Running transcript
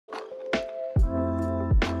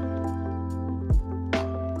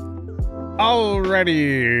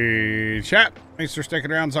Alrighty, chat. Thanks for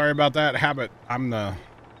sticking around. Sorry about that habit.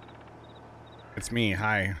 It's me.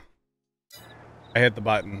 Hi. I hit the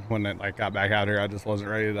button when it like got back out here. I just wasn't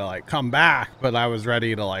ready to like come back, but I was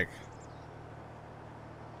ready to like,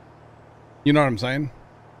 you know what I'm saying?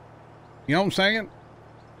 You know what I'm saying?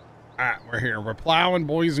 All right, we're here. We're plowing,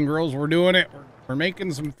 boys and girls. We're doing it. We're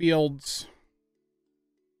making some fields.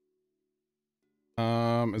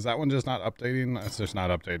 Is that one just not updating? It's just not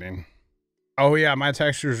updating. Oh yeah, my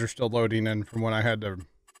textures are still loading in from when I had to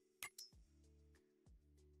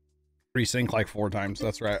resync like 4 times.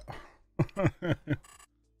 That's right.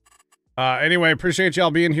 Anyway, appreciate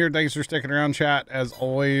y'all being here. Thanks for sticking around, chat. As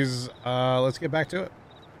always, let's get back to it.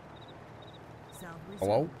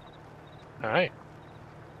 Hello? All right.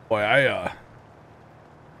 Boy, I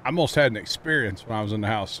almost had an experience when I was in the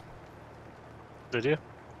house. Did you?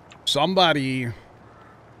 Somebody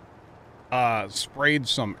sprayed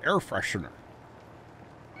some air freshener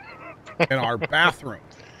in our bathroom.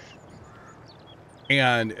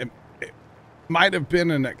 And it might have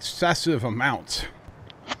been an excessive amount.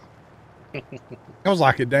 It was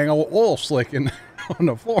like a dang old oil slick on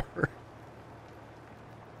the floor.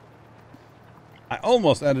 I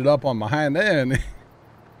almost ended up on my hind end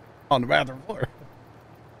on the bathroom floor.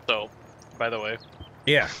 So, by the way,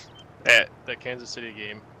 yeah, at the Kansas City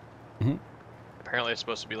game, mm-hmm. Apparently it's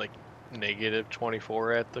supposed to be like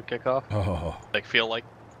 -24 at the kickoff. Oh, like feel like.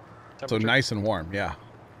 So nice and warm. Yeah,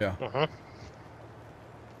 yeah. Uh-huh.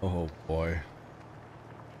 Oh boy.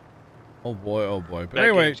 Oh boy. Oh boy. But that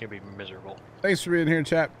anyway, game's gonna be miserable. Thanks for being here,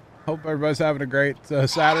 chat. Hope everybody's having a great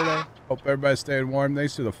Saturday. Hope everybody's staying warm.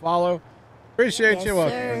 Thanks for the follow. Appreciate yes, you.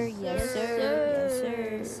 Sir. Yes, sir.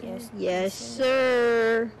 Yes,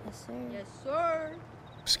 sir. Yes, sir.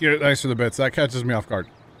 Excuse, thanks for the bits. That catches me off guard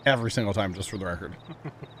every single time, just for the record.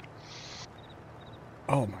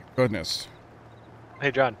 Oh my goodness. Hey,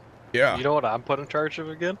 John. Yeah. You know what I'm put in charge of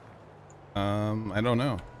again? I don't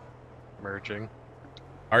know. Merging.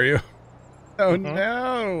 Are you? Oh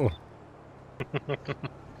no.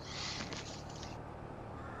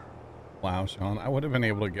 Wow, Sean, I would have been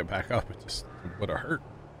able to get back up. It just would have hurt.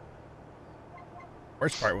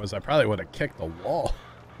 Worst part was I probably would have kicked the wall.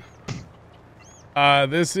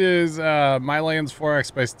 This is My Lands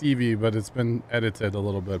 4X by Stevie, but it's been edited a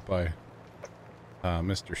little bit by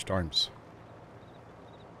Mr. Storms.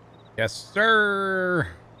 Yes, sir.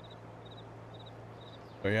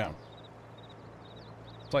 So yeah,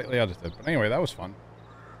 slightly edited, but anyway, that was fun.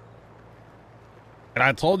 And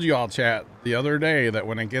I told you all, chat, the other day that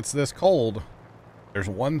when it gets this cold, there's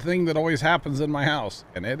one thing that always happens in my house,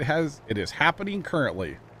 and it is happening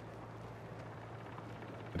currently.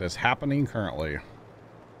 It is happening currently.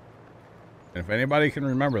 And if anybody can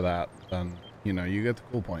remember that, then, you know, you get the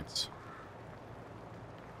cool points.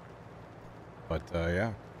 But,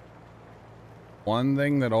 yeah. One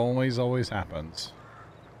thing that always happens.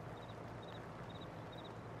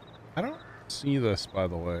 I don't see this, by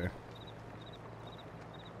the way.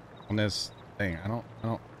 On this thing. I don't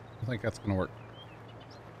think that's gonna work.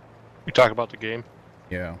 You talk about the game?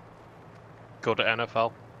 Yeah. Go to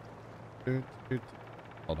NFL.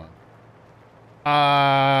 Hold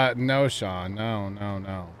on. No, Sean. No.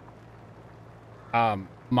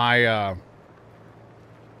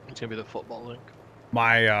 It's gonna be the football link.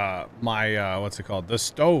 My what's it called? The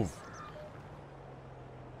stove.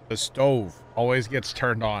 The stove always gets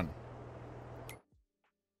turned on.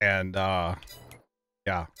 And,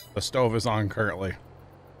 yeah, the stove is on currently.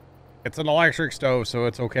 It's an electric stove, so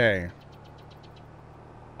it's okay.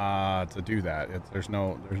 To do that. There's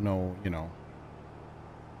no, you know.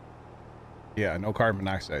 Yeah, no carbon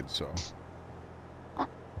dioxide, so.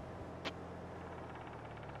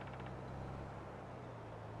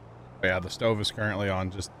 But yeah, the stove is currently on,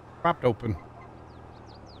 just propped open.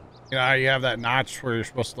 You know how you have that notch where you're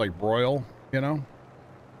supposed to like broil, you know?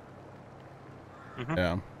 Mm-hmm.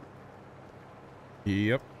 Yeah.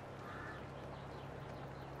 Yep.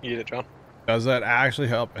 You did it, John. Does that actually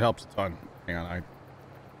help? It helps a ton. Hang on, I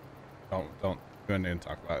don't go in and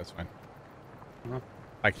talk about it. It's fine. Mm-hmm.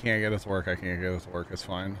 I can't get it to work. It's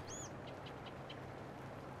fine.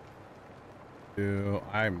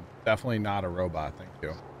 I'm definitely not a robot. Thank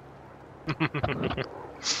you.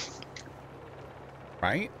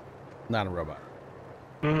 Right? Not a robot.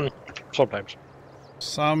 Sometimes.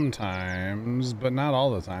 Sometimes, but not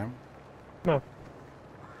all the time. No.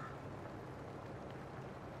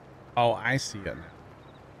 Oh, I see it now.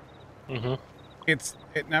 Mm-hmm.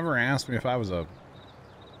 It never asked me if I was a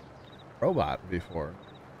robot before.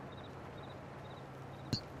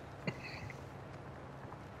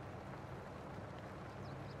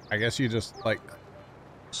 I guess you just like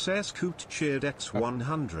Says Coot cheered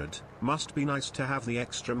X100. Must be nice to have the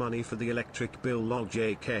extra money for the electric bill. Lol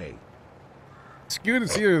JK. Scoot,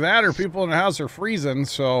 it's either that or people in the house are freezing,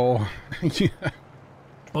 so... yeah.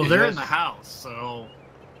 Well, they're in the house, so...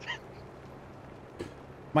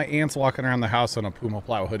 My aunt's walking around the house in a Puma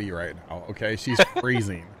Plow hoodie right now, okay? She's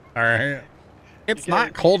freezing, alright? It's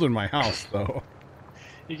not cold in my house, though.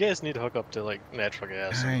 You guys need to hook up to, like, natural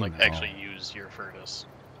gas and, like, actually use your furnace.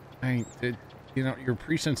 You know, you're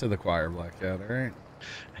preaching to the choir, Black Cat, alright?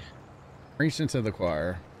 Preaching to the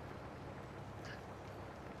choir.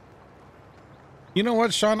 You know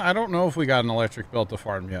what, Sean? I don't know if we got an electric bill to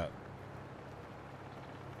farm yet.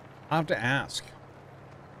 I'll have to ask.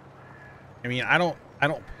 I mean, I don't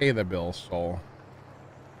pay the bill, so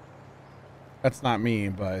that's not me,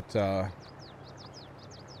 but I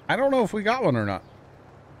don't know if we got one or not.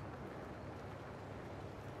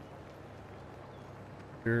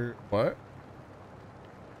 What?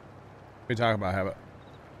 We talk about habit.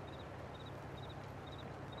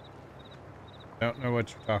 Don't know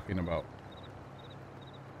what you're talking about.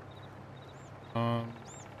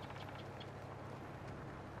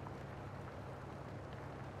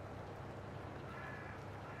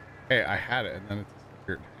 Hey, I had it and then it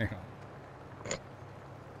disappeared. Hang on.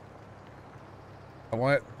 I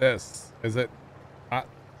want this. Is it not?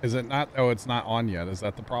 Is it not? Oh, it's not on yet. Is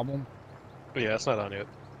that the problem? Yeah, it's not on yet.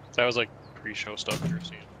 That was like pre-show stuff you're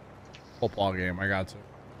seeing. Full Plow game. I got you.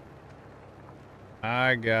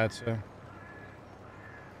 I got you.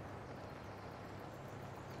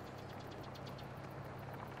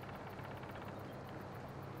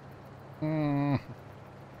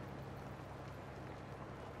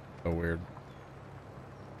 So weird.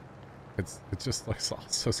 It's just like so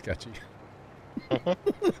sketchy.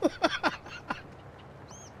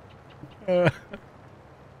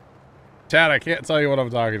 Chad, I can't tell you what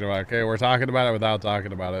I'm talking about. Okay, we're talking about it without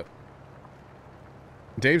talking about it.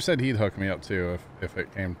 Dave said he'd hook me up too if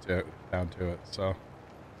it came down to it. So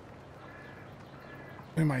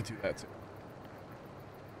we might do that too.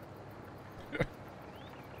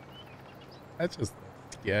 That's just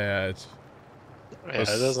sketch. Yeah, it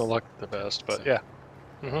doesn't look the best, but yeah.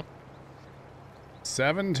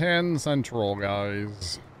 7:10 Central,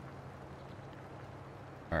 guys.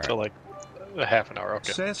 All right. So like a half an hour.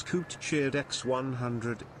 Okay. Says Coot cheered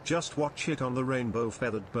X100. Just watch it on the Rainbow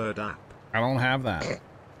Feathered Bird app. I don't have that.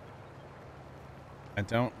 I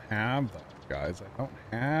don't have that, guys. I don't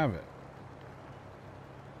have it.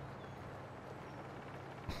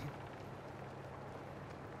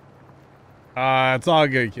 It's all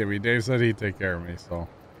good, Kimmy. Dave said he'd take care of me, so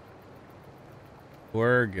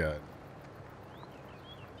we're good.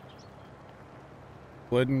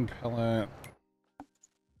 Wooden pellet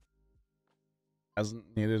hasn't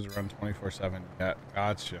needed to run 24/7 yet.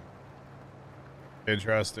 Gotcha.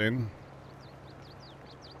 Interesting.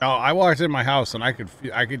 No, I walked in my house and I could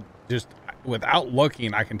just without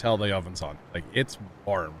looking, I can tell the oven's on. Like it's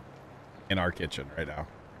warm in our kitchen right now.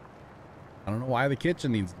 I don't know why the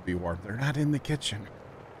kitchen needs to be warm. They're not in the kitchen.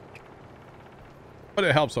 But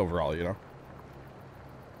it helps overall, you know.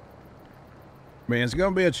 I mean, it's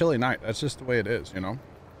going to be a chilly night. That's just the way it is, you know.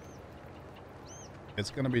 It's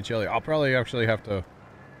going to be chilly. I'll probably actually have to...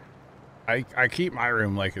 I keep my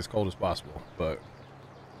room like as cold as possible, but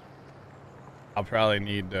I'll probably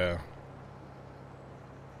need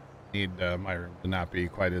my room to not be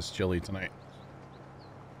quite as chilly tonight.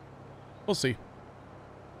 We'll see.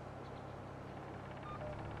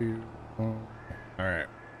 All right,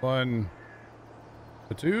 1,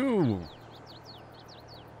 2,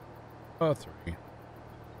 3.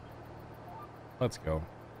 Let's go.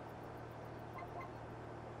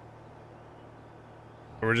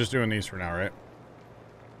 We're just doing these for now, right?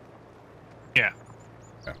 Yeah.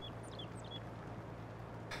 Okay.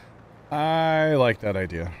 I like that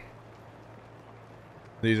idea.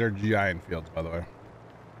 These are giant fields, by the way.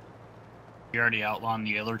 You already outlawed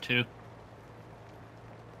the other two?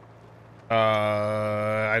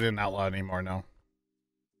 I didn't outlaw it anymore, no.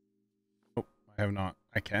 Oh, I have not.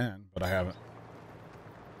 I can, but I haven't.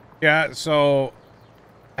 Yeah, so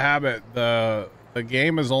Habit, the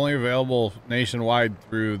game is only available nationwide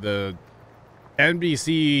through the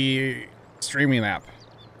NBC streaming app.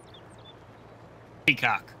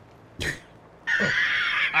 Peacock.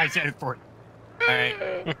 I said it for you.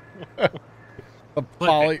 Alright. The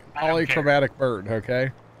polychromatic bird,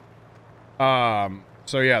 okay?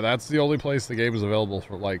 So yeah, that's the only place the game is available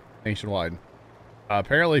for, like, nationwide.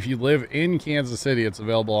 Apparently, if you live in Kansas City, it's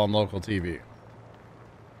available on local TV.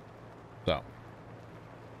 So.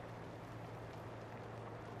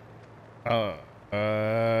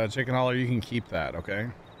 Chicken Holler, you can keep that, okay?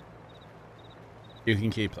 You can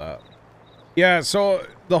keep that. Yeah, so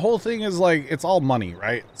the whole thing is like, it's all money,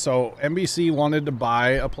 right? So NBC wanted to buy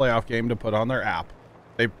a playoff game to put on their app.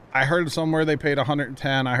 I heard somewhere they paid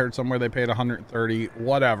 110. I heard somewhere they paid 130,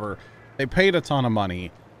 whatever. They paid a ton of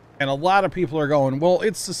money. And a lot of people are going, well,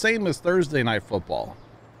 it's the same as Thursday Night Football.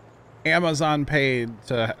 Amazon paid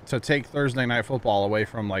to take Thursday Night Football away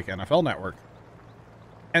from like NFL Network.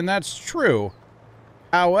 And that's true.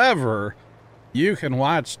 However, you can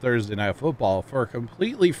watch Thursday Night Football for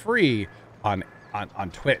completely free on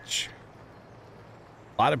Twitch.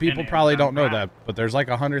 A lot of people probably don't know that, but there's like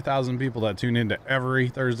 100,000 people that tune into every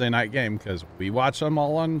Thursday night game because we watch them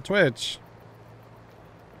all on Twitch.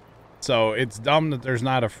 So it's dumb that there's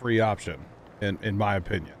not a free option, in my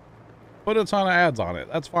opinion. Put a ton of ads on it.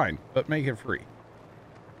 That's fine, but make it free.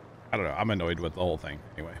 I don't know. I'm annoyed with the whole thing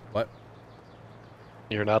anyway. But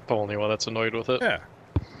you're not the only one that's annoyed with it. Yeah.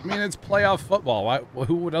 I mean, it's playoff football.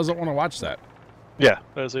 Who doesn't want to watch that? Yeah,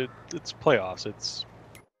 it's playoffs. It's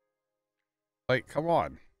like, come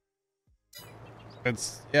on.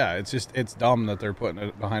 It's dumb that they're putting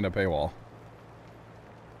it behind a paywall.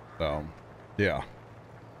 So, yeah.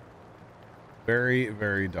 Very,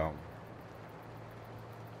 very dumb.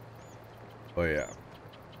 But yeah.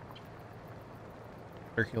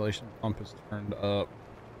 Circulation pump is turned up.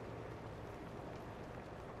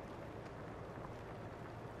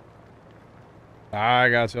 I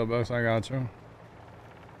got you, boss. I got you.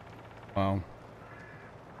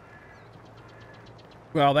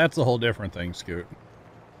 Well, that's a whole different thing, Scoot.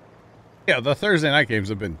 Yeah, the Thursday night games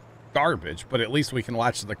have been garbage, but at least we can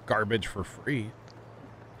watch the garbage for free.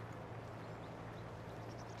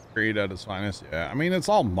 Greed at its finest. Yeah, I mean, it's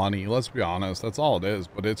all money. Let's be honest. That's all it is.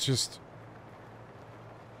 But it's just,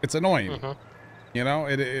 it's annoying. You know,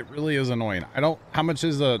 it really is annoying. How much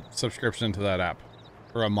is a subscription to that app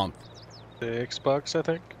for a month? $6, I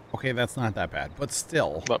think. Okay, that's not that bad, but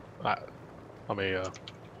still. But let me.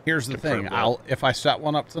 Here's the thing. If I set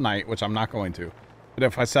one up tonight, which I'm not going to, but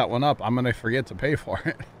if I set one up, I'm going to forget to pay for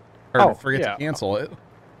it, or forget to cancel it.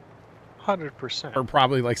 100%. For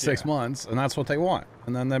probably like 6 months, and that's what they want.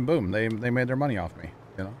 And then boom, they made their money off me.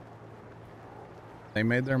 You know, they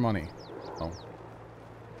made their money. So,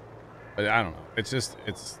 but I don't know. It's just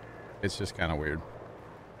kind of weird.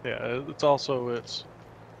 Yeah, it's also it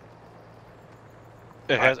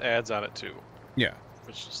has ads on it too. Yeah,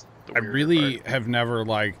 which is I really have never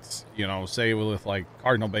liked, you know, say with like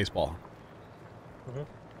Cardinal baseball.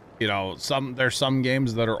 You know, there's some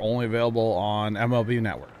games that are only available on MLB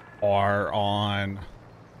Network or on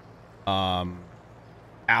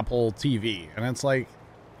Apple TV, and it's like,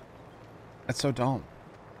 that's so dumb.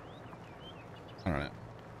 I don't know.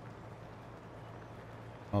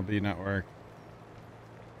 MLB Network.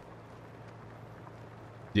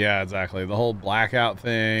 Yeah, exactly. The whole blackout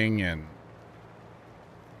thing, and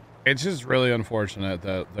it's just really unfortunate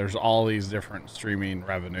that there's all these different streaming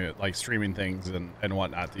revenue, like streaming things and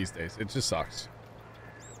whatnot these days. It just sucks.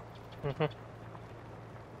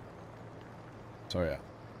 So yeah.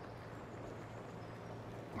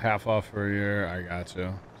 Half off for a year. I got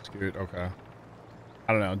you. Scoot. Okay.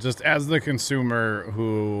 I don't know. Just as the consumer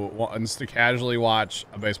who wants to casually watch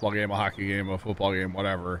a baseball game, a hockey game, a football game,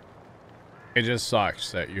 whatever, it just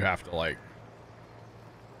sucks that you have to like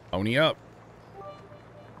pony up.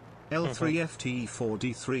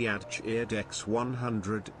 L3FT4D3 at Cheerdex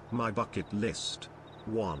 100. My bucket list.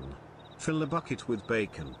 1. Fill a bucket with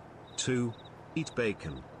bacon. 2. Eat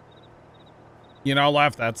bacon. You know,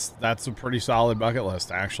 Left, that's a pretty solid bucket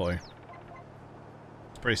list, actually.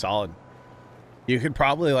 It's pretty solid. You could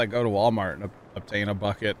probably like go to Walmart and obtain a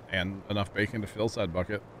bucket and enough bacon to fill said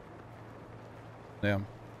bucket. Yeah.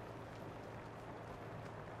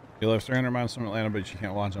 You live 300 miles from Atlanta, but you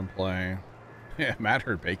can't watch them play. Yeah, Matt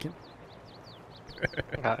heard bacon.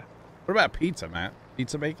 What about pizza, Matt?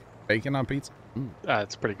 Pizza bacon? Bacon on pizza?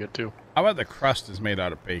 It's pretty good too. How about the crust is made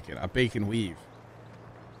out of bacon? A bacon weave.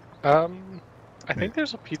 I think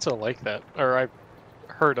there's a pizza like that, or I've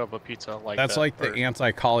heard of a pizza like that. That's like the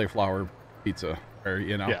anti-cauliflower pizza, or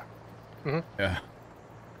you know. Yeah. Yeah.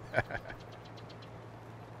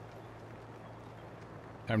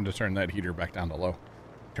 Time to turn that heater back down to low.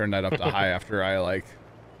 Turn that up to high after I like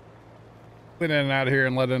went in and out of here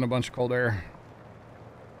and let in a bunch of cold air.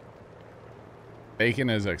 Bacon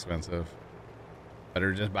is expensive.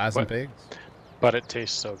 Better just buy some pigs. But it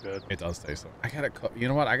tastes so good. It does taste so. I gotta cook. You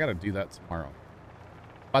know what? I gotta do that tomorrow.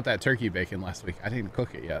 Bought that turkey bacon last week. I didn't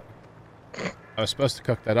cook it yet. I was supposed to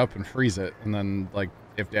cook that up and freeze it, and then like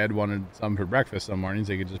if Dad wanted some for breakfast some mornings,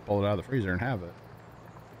 they could just pull it out of the freezer and have it.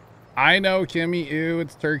 I know, Kimmy. Ew,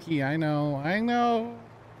 it's turkey. I know.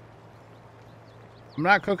 I'm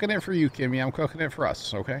not cooking it for you, Kimmy. I'm cooking it for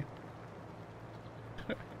us, okay?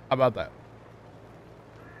 How about that?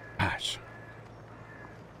 Gosh.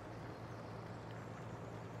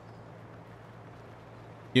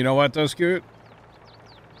 You know what, though, Scoot?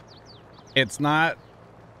 It's not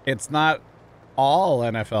all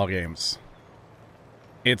NFL games.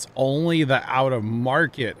 It's only the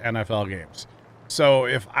out-of-market NFL games. So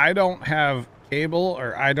if I don't have cable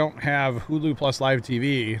or I don't have Hulu plus live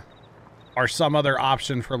TV or some other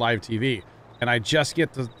option for live TV, and I just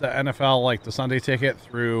get the NFL, like the Sunday ticket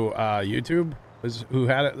through YouTube, who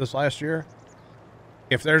had it this last year.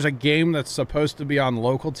 If there's a game that's supposed to be on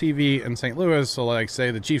local TV in St. Louis, so like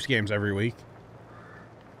say the Chiefs games every week,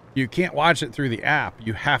 you can't watch it through the app.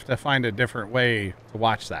 You have to find a different way to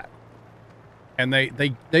watch that. And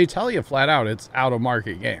they tell you flat out it's out of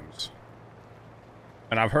market games.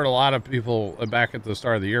 And I've heard a lot of people back at the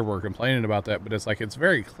start of the year were complaining about that, but it's like, it's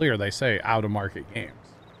very clear they say out of market games.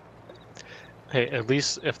 Hey, at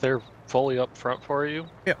least if they're fully up front for you.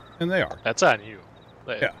 Yeah, and they are. That's on you.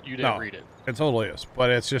 Yeah, you didn't read it. It totally is. But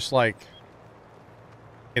it's just like,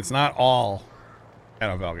 it's not all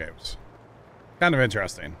NFL games. Kind of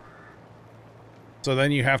interesting. So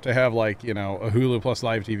then you have to have like, you know, a Hulu plus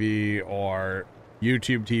live TV or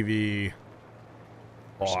YouTube TV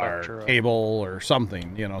or cable or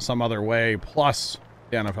something, you know, some other way, plus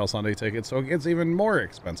the NFL Sunday ticket. So it gets even more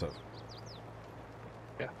expensive.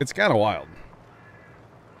 Yeah. It's kind of wild.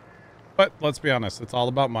 But let's be honest, it's all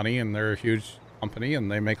about money, and they're a huge company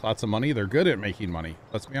and they make lots of money. They're good at making money.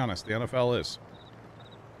 Let's be honest, the NFL is.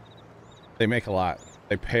 They make a lot.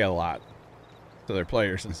 They pay a lot to their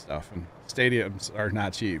players and stuff, and stadiums are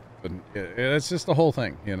not cheap. And it's just the whole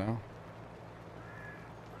thing, you know.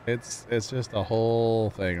 It's just a whole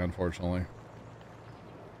thing, unfortunately.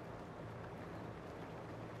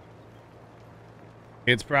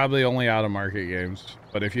 It's probably only out of market games,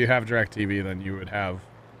 but if you have DirecTV, then you would have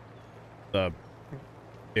the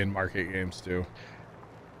in market games too.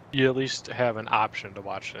 You at least have an option to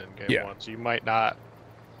watch it in game one. So you might not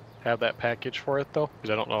have that package for it though, because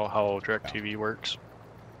I don't know how DirecTV works.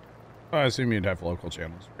 Well, I assume you'd have local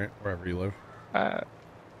channels, right, wherever you live. I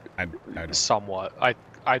don't. Somewhat.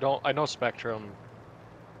 I know Spectrum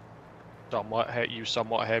you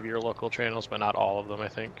somewhat have your local channels, but not all of them, I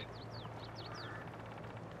think.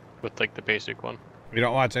 With like the basic one. You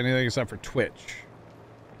don't watch anything except for Twitch.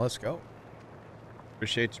 Let's go.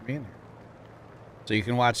 Appreciate you being here. So you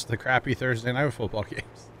can watch the crappy Thursday night football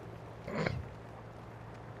games.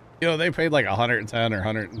 You know, they paid like 110 or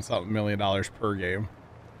 100 and something million per game.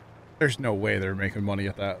 There's no way they're making money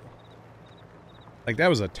at that. Like, that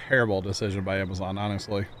was a terrible decision by Amazon,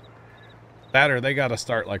 honestly. That or they got to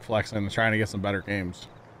start like flexing and trying to get some better games.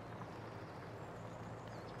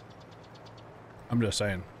 I'm just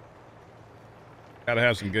saying. Got to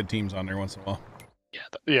have some good teams on there once in a while.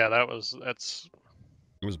 Yeah, it was bad.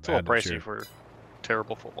 A little pricey for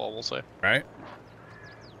terrible football, we'll say. Right?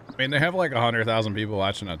 I mean, they have like 100,000 people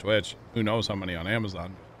watching on Twitch. Who knows how many on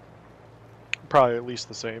Amazon? Probably at least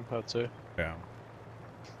the same, I'd say. Yeah.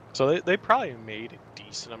 So they probably made a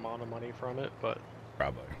decent amount of money from it, but...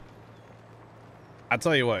 Probably. I'll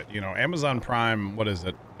tell you what, you know, Amazon Prime, what is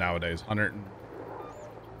it nowadays? 100 and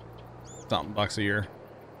something bucks a year?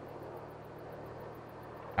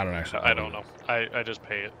 I don't actually know. I don't know. I just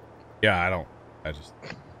pay it. Yeah, I just...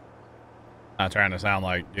 Not trying to sound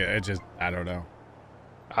like, it just, I don't know.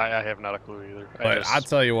 I have not a clue either. But I'll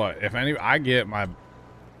tell you what, if I get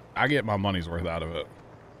my money's worth out of it.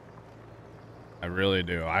 I really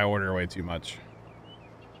do. I order way too much.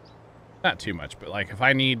 Not too much, but like if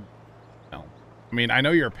I need, no. I mean, I know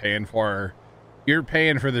you're paying for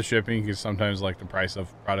the shipping because sometimes like the price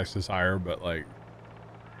of products is higher, but like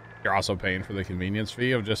you're also paying for the convenience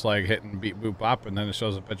fee of just like hitting beep boop bop and then it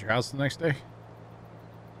shows up at your house the next day.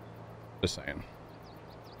 Just saying.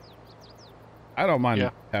 I don't mind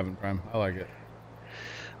having Prime. I like it.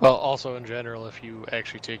 Well, also in general, if you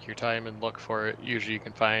actually take your time and look for it, usually you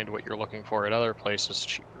can find what you're looking for at other places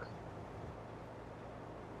cheaper.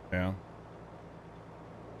 Yeah.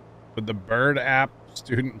 With the Bird app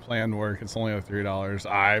student plan work, it's only like $3.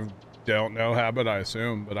 I don't know how, but I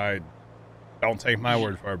assume, but I don't take my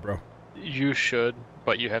word for it, bro. You should,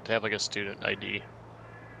 but you have to have like a student ID.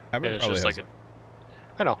 It's just like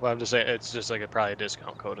I know, but I'm just saying it's just like probably a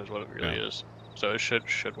discount code is what it really is. So it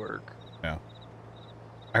should work. Yeah.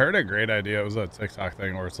 I heard a great idea. It was a TikTok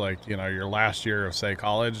thing where it's like, you know, your last year of, say,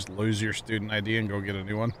 college, lose your student ID and go get a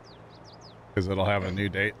new one. Because it'll have a new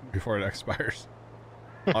date before it expires.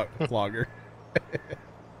 It's longer. I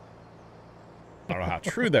don't know how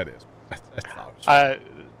true that is.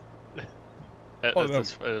 It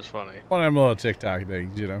is funny. One of them little TikTok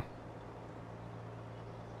things, you know.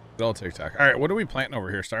 It's all TikTok. All right, what are we planting over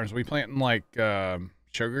here, Stars? Are we planting like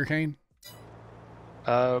sugar cane?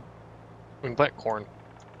 We can plant corn.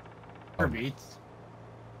 Or beets.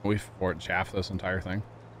 We chaff this entire thing.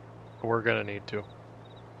 We're gonna need to.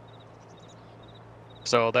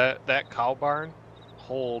 So that cow barn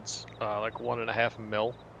holds like 1.5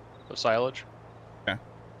 mil of silage. Okay.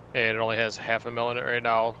 And it only has 0.5 mil in it right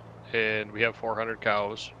now, and we have 400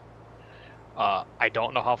 cows. I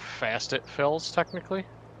don't know how fast it fills technically.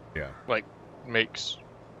 Yeah. Like makes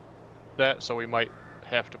that, so we might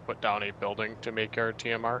have to put down a building to make our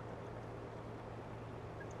TMR.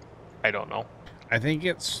 I don't know. I think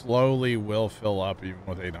it slowly will fill up even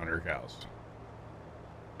with 800 cows.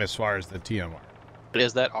 As far as the TMR.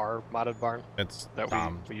 Is that our modded barn? It's that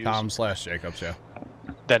we use? Tom/Jacobs, yeah.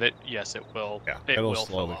 Then yes, it will. Yeah, it it'll will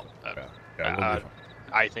slowly fill up. Yeah, it'll be fine.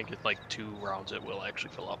 I think it's like 2 rounds it will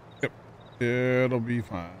actually fill up. Yep. It'll be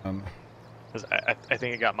fine. Because I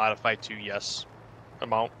think it got modified to yes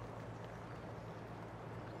amount.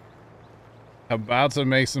 About to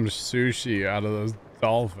make some sushi out of those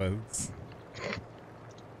dolphins.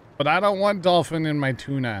 But I don't want dolphin in my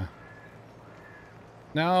tuna.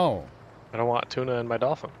 No. I don't want tuna in my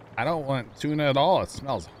dolphin. I don't want tuna at all. It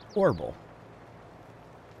smells horrible.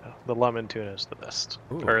 The lemon tuna is the best.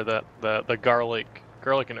 Ooh. Or the garlic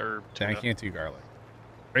and herb tuna. I can't do garlic.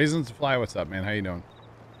 Raisins to Fly, what's up, man? How you doing?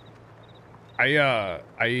 I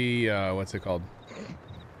what's it called?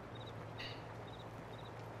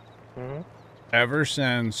 Mm-hmm. Ever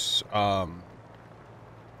since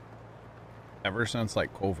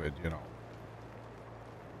like COVID, you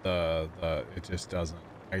know, it just doesn't.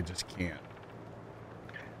 I just can't.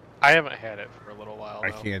 I haven't had it for a little while.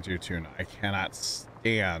 I can't do tuna. I cannot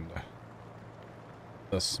stand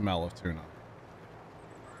the smell of tuna.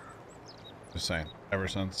 Just saying. Ever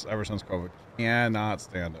since COVID, cannot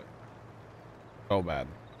stand it. So bad.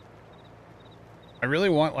 I really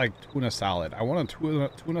want like tuna salad. I want a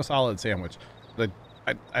tuna salad sandwich.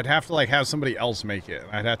 I'd have to like have somebody else make it,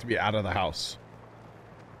 and I'd have to be out of the house.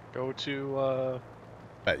 Go to.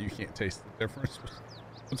 Bet you can't taste the difference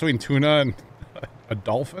between tuna and a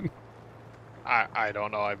dolphin. I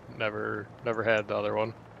don't know. I've never had the other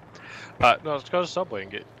one. No, let's go to Subway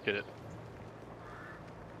and get it.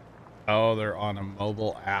 Oh, they're on a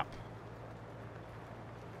mobile app.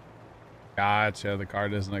 Gotcha. The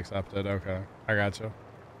card isn't accepted. Okay, I gotcha.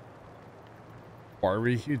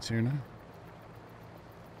 Barbecue tuna.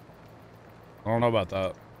 I don't know about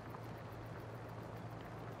that.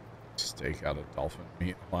 Steak out of dolphin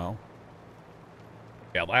meat. Wow.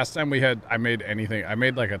 Yeah, last time I made anything. I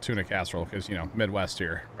made like a tuna casserole because, you know, Midwest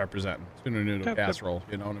here representing tuna noodle casserole.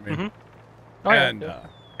 You know what I mean? Mm-hmm. Oh, and yeah.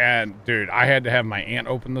 And dude, I had to have my aunt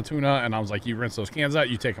open the tuna, and I was like, "You rinse those cans out.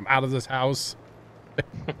 You take them out of this house."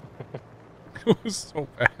 It was so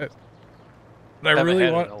bad. But I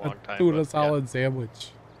really want a tuna salad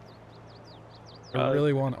sandwich. I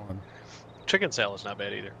really want one. Chicken salad's not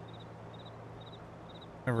bad either.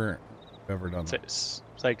 Never done that. It's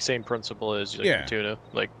like same principle as like tuna,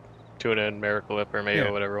 like tuna and Miracle Whip or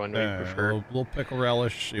mayo, whatever one you prefer. A little pickle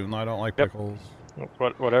relish, even though I don't like pickles.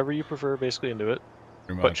 Whatever you prefer, basically into it.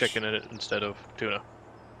 Pretty Put much. chicken in it instead of tuna.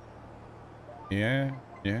 Yeah.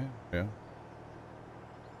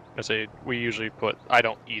 I say we usually put. I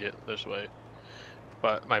don't eat it this way,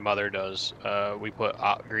 but my mother does. We put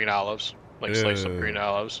green olives, like sliced up green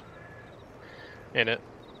olives, in it.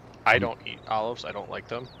 I don't eat olives. I don't like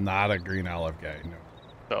them. Not a green olive guy, no.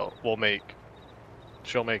 So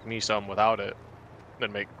she'll make me some without it,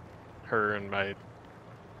 then make her and my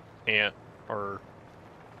aunt or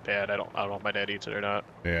dad. I don't know if my dad eats it or not.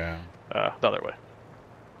 Yeah. The other way.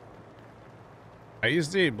 I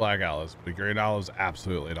used to eat black olives, but green olives,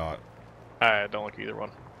 absolutely not. I don't like either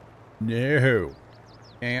one. No.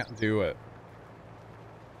 Can't do it.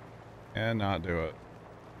 Cannot do it.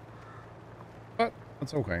 But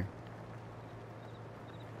that's okay.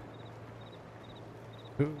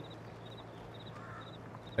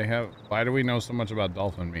 Why do we know so much about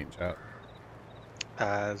dolphin meat, chat?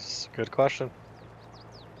 That's a good question.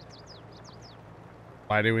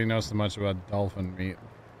 Why do we know so much about dolphin meat?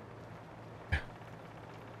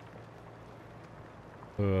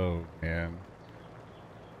 Oh, man.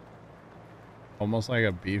 Almost like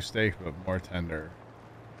a beefsteak, but more tender.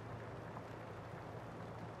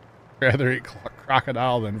 Rather eat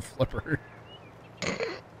crocodile than flipper.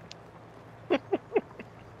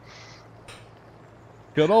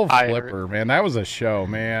 Good old flipper, man. That was a show,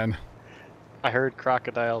 man. I heard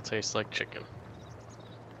crocodile tastes like chicken.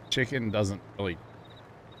 Chicken doesn't really...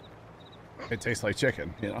 It tastes like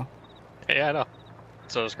chicken, you know? Yeah, I know.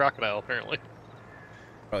 So does crocodile, apparently.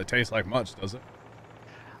 Probably tastes like much, does it?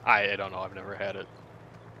 I don't know. I've never had it.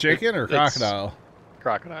 Chicken or It's crocodile?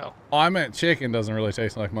 crocodile. Oh, I meant chicken doesn't really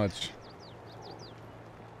taste like much.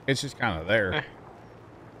 It's just kind of there.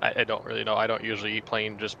 I don't really know. I don't usually eat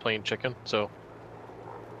just plain chicken, so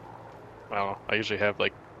I don't know. I usually have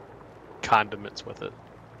like condiments with it.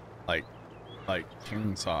 Like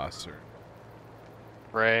king sauce or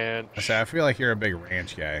Ranch. I feel like you're a big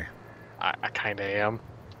ranch guy. I kind of am.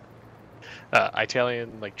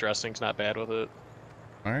 Italian like dressing's not bad with it.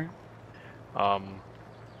 All right.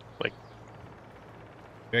 Like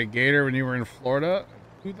Hey, Gator, when you were in Florida,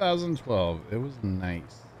 2012, it was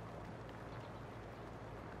nice.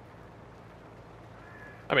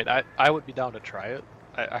 I mean, I would be down to try it.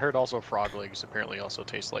 I heard also frog legs apparently also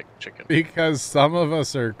taste like chicken. Because some of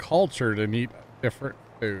us are cultured and eat different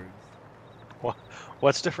foods.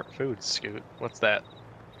 What's different foods, Scoot? What's that?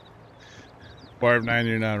 4 of 9,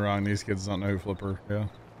 you're not wrong. These kids don't know who Flipper. Yeah.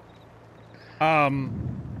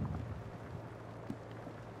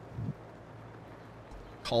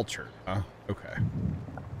 Cultured, huh? Okay.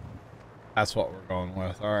 That's what we're going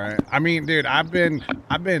with. All right. I mean, dude, I've been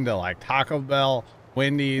to like Taco Bell,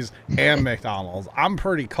 Wendy's, and McDonald's. I'm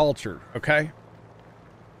pretty cultured, okay?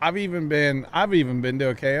 I've even been to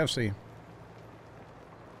a KFC.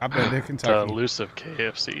 I've been to Kentucky. The elusive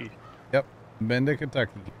KFC. Yep. Been to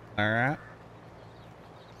Kentucky. All right.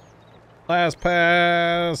 Last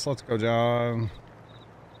pass. Let's go, John.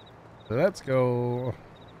 Let's go.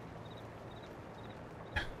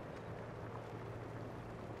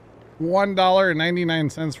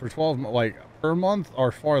 $1.99 for 12, like per month,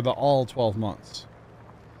 or for the all 12 months.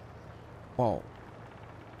 Whoa.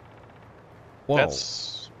 Whoa.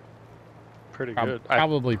 That's pretty good.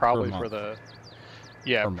 Probably per for month. the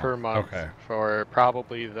Per month. Okay. For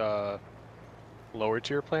probably the lower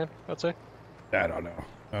tier plan, I'd say. I don't know.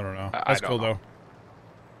 I That's don't cool know.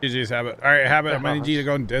 though. GG's Habit. All right, Habit. I'm gonna need you to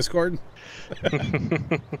go in Discord.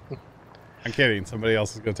 I'm kidding. Somebody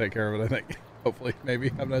else is gonna take care of it, I think. Hopefully,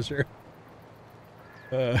 maybe. I'm not sure.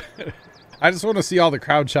 I just want to see all the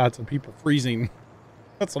crowd shots of people freezing.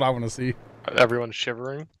 That's what I want to see. Everyone's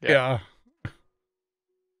shivering. Yeah.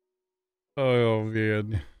 Oh,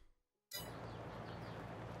 man.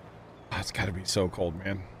 Oh, it's got to be so cold,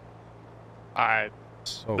 man.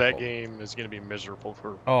 So that cold. game is going to be miserable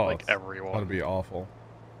for It's everyone. That'd be awful.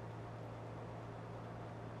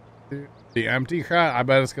 The empty crowd, I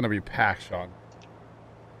bet it's going to be packed, Sean.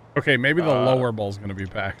 Okay, maybe the lower bowl's going to be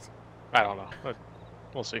packed. I don't know. But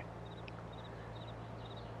we'll see.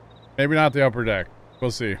 Maybe not the upper deck.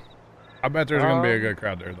 We'll see. I bet there's going to be a good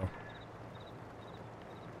crowd there, though.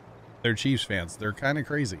 They're Chiefs fans. They're kind of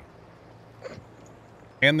crazy.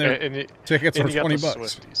 And their tickets are $20.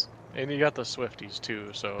 Swifties. And you got the Swifties, too,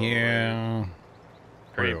 so... Yeah.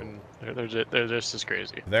 They're just as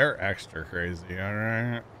crazy. They're extra crazy, all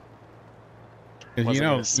right?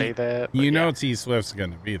 Say that. You know T Swift's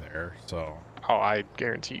going to be there, so... Oh, I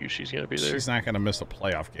guarantee you she's going to be there. She's not going to miss a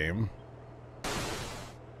playoff game.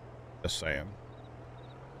 Just saying.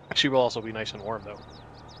 She will also be nice and warm, though.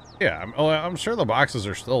 Yeah, I'm sure the boxes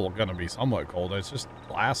are still going to be somewhat cold. It's just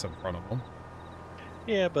glass in front of them.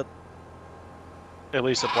 Yeah, but at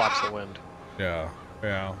least it blocks the wind. Yeah.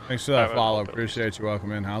 Thanks for that follow. Appreciate you.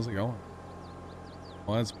 Welcome in. How's it going?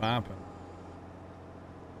 Well, it's popping.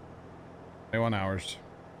 21 hours.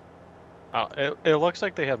 It looks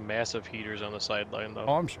like they have massive heaters on the sideline, though.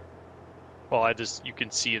 Oh, I'm sure. Well, you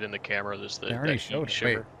can see it in the camera. They already showed it.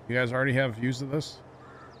 Wait, you guys already have views of this?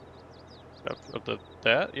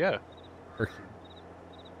 That? Yeah.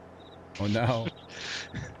 Oh, no.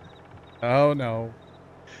 Oh, no.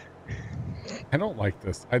 I don't like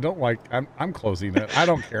this. I'm closing it. I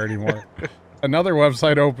don't care anymore. Another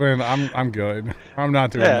website open. I'm good. I'm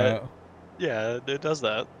not doing that. Yeah, it does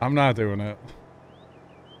that. I'm not doing it.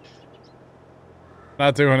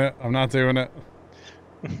 Not doing it. I'm not doing it.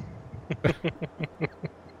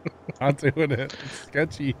 Not doing it. It's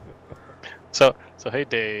sketchy. So hey,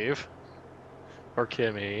 Dave. Or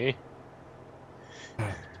Kimmy.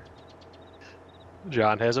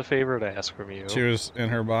 John has a favor to ask from you. She was in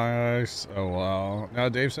her box. Oh, wow. No,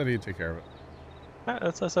 Dave said he'd take care of it.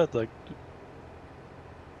 That's I said, like,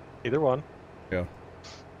 either one. Yeah.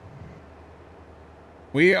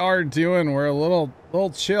 We're a little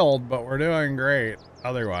chilled, but we're doing great.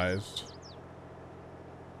 Otherwise.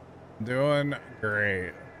 Doing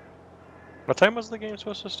great. What time was the game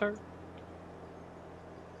supposed to start?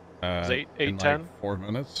 It 8:10? Like 4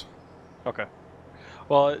 minutes. Okay.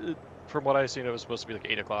 Well, from what I've seen, it was supposed to be like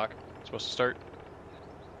 8 o'clock. It's supposed to start.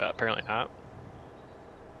 Apparently not.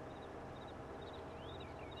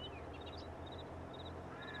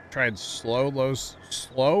 Tried slow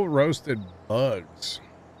roasted bugs.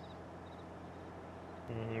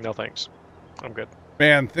 No thanks. I'm good.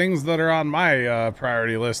 Man, things that are on my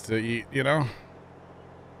priority list to eat, you know?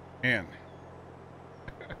 Man.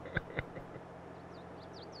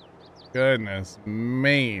 Goodness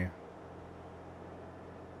me.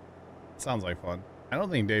 Sounds like fun. I don't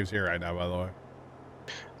think Dave's here right now, by the way.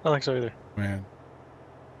 I don't think so either. Man.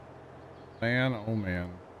 Man, oh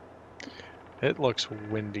man. It looks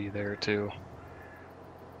windy there too.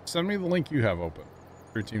 Send me the link you have open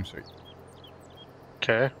for your TeamSpeak.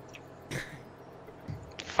 Okay.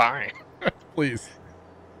 Fine. Please.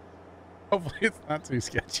 Hopefully it's not too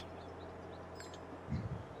sketchy.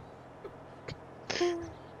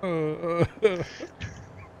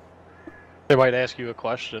 They might ask you a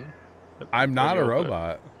question. I'm not a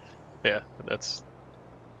robot. Yeah, that's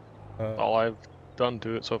all I've done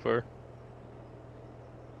to it so far.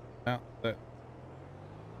 No, that.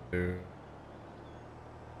 Dude.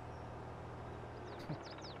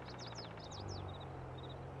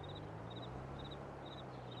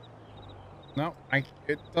 No,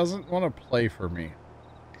 it doesn't want to play for me.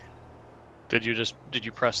 Did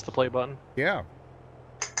you press the play button? Yeah.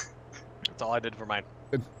 That's all I did for mine.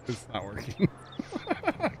 It's not working.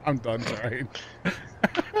 I'm done trying.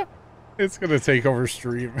 It's gonna take over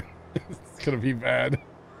stream. It's gonna be bad.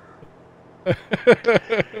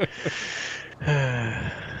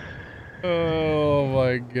 Oh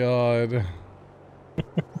my god.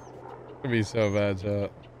 It's gonna be so bad,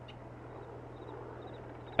 chat.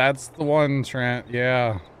 That's the one, Trent.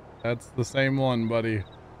 Yeah. That's the same one, buddy.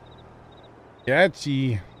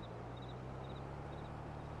 Catchy.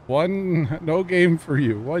 One, no game for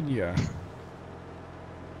you. One, yeah.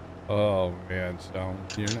 Oh, man, Stone.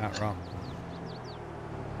 You're not wrong.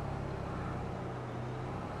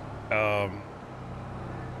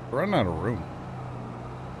 We're running out of room.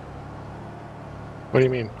 What do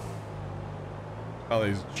you mean? Oh,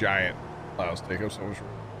 these giant plows take up so much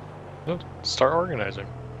room. Start organizing.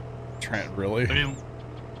 Trent, really?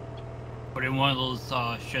 But in one of those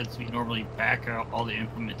sheds, we normally back out all the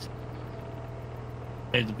implements.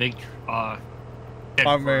 There's a big shed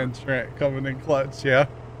My man Trent coming in clutch, yeah.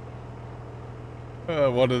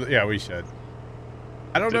 Yeah, we should.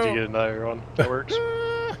 I don't know. Did you get another one that works?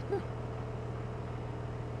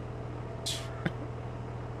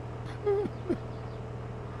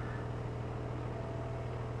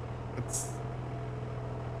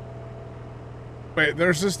 Wait,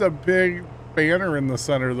 there's just a big banner in the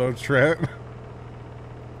center, though, Trent.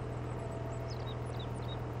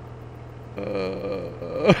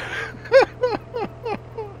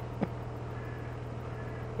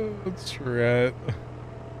 Trent.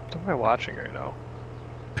 What am I watching right now?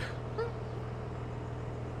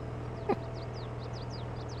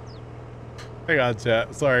 Hang on,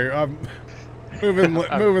 chat. Sorry, I'm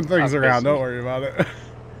moving things around. Don't worry about it.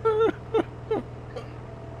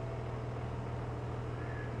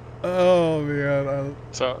 Oh man.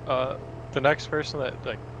 So the next person that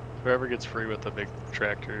whoever gets free with the big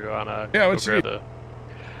tractor on yeah, what's grab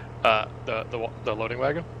the loading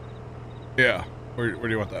wagon. Yeah. Where do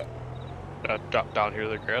you want that? Down here,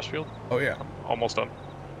 the grass field. Oh yeah. I'm almost done.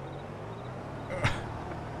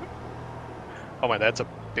 Oh my, that's a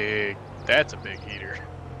big heater.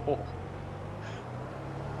 Oh.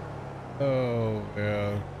 Oh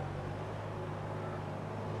man.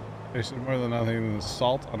 Tasted more than nothing than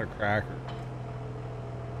salt on a cracker.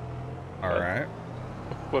 All right.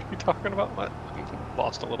 What are we talking about? What? I'm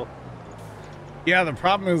lost a little. Yeah, the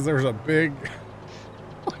problem is there's a big.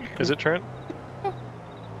 Is it Trent?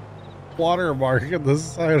 Watermark in the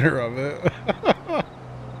center of it.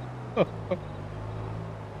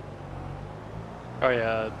 Oh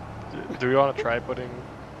yeah. Do we want to try putting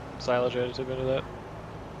silage additive into that?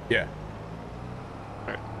 Yeah.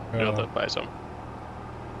 Alright. You'll have to buy some.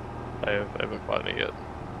 I haven't bought any yet.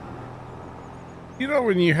 You know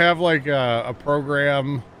when you have like a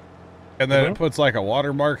program and then it puts like a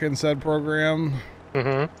watermark in said program?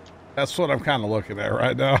 Mm-hmm. That's what I'm kind of looking at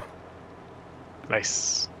right now.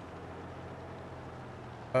 Nice.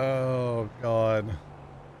 Oh god.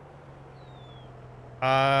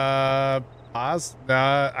 Pause?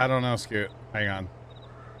 Nah, I don't know, Scoot. Hang on.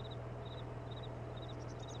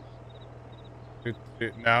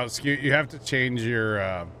 Now, Scoot, you have to change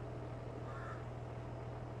your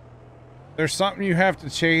there's something you have to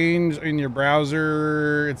change in your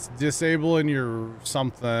browser. It's disabling your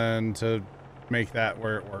something to make that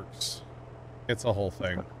where it works. It's a whole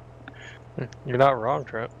thing. You're not wrong,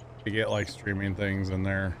 Trent. To get like streaming things in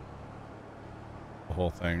there. The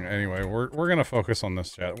whole thing. Anyway, we're gonna focus on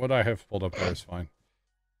this chat. What I have pulled up there is fine.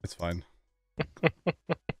 It's fine.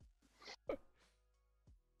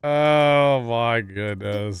 my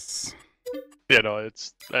goodness. You know,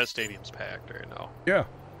 it's that stadium's packed right now. Yeah.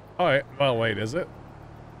 All right. Well, wait, is it?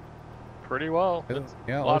 Pretty well.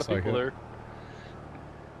 Yeah, A lot looks of people like it. there.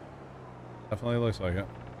 Definitely looks like it.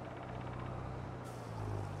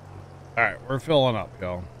 All right, we're filling up,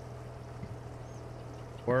 y'all.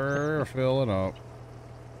 We're filling up.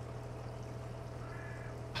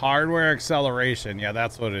 Hardware acceleration. Yeah,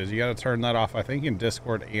 that's what it is. You got to turn that off, I think, in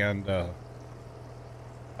Discord and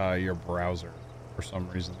your browser for some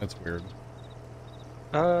reason. That's weird.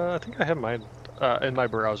 I think I have mine in my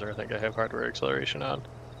browser. I think I have hardware acceleration on.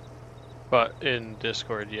 But in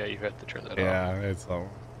Discord, yeah, you have to turn that off. Yeah, it's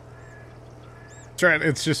Trent,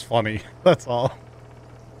 it's just funny. That's all.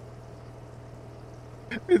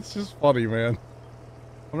 It's just funny, man.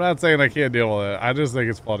 I'm not saying I can't deal with it. I just think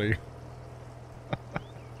it's funny.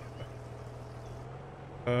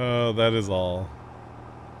 That is all.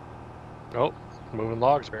 Oh, moving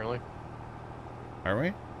logs apparently. Are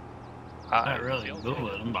we? Not really moving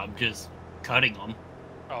them, I'm just cutting them.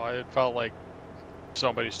 Oh, it felt like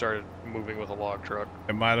somebody started moving with a log truck.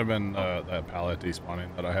 It might have been that pallet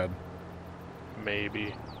despawning that I had.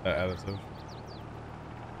 Maybe. That additive.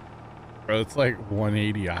 Bro, it's like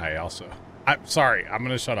 180i also. I'm sorry, I'm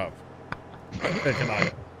gonna shut up. I'm picking on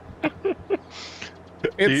it.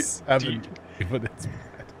 It's 70, but it's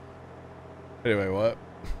bad. Anyway, what?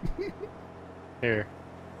 Here.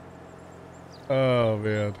 Oh,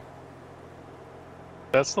 man.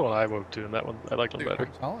 That's the one I moved to, and that one, I like them better.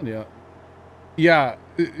 I'm telling you. Yeah,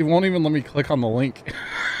 it won't even let me click on the link.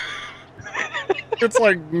 It's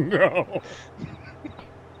like, no.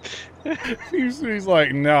 He's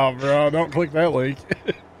like, no, bro, don't click that link.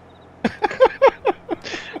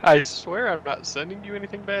 I swear I'm not sending you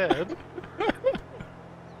anything bad.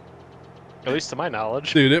 At least to my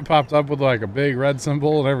knowledge. Dude, it popped up with like a big red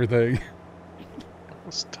symbol and everything.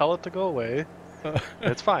 Just tell it to go away.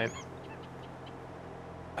 It's fine.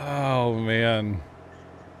 Oh, man.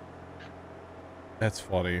 That's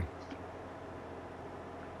funny.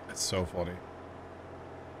 That's so funny.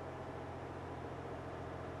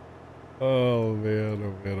 Oh, man.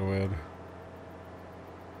 Oh, man. Oh, man.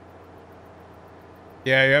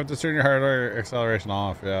 Yeah, you have to turn your hardware acceleration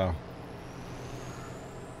off, yeah.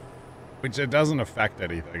 Which it doesn't affect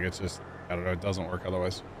anything. It's just, I don't know, it doesn't work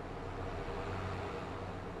otherwise.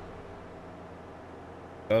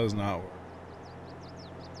 Does not work.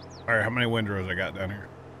 Alright, how many windrows I got down here?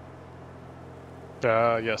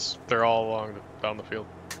 Yes, they're all down the field.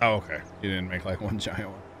 Oh, okay. You didn't make like one giant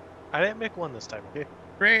one. I didn't make one this time, okay?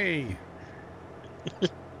 Hooray!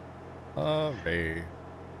 Hooray.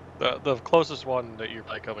 The closest one that you're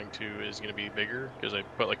probably coming to is going to be bigger, because I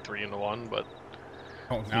put like 3 into 1, but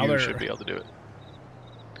now you should be able to do it.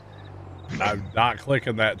 I'm not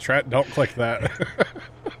clicking that. Trent, don't click that.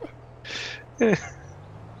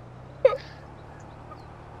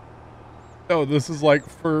 No, this is like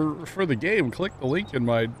for the game. Click the link in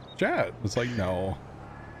my chat. It's like, no.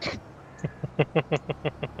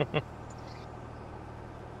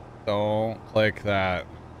 Don't click that.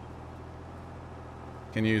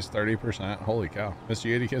 Can use 30%. Holy cow. Mr.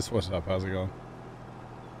 Yetikiss, what's up? How's it going?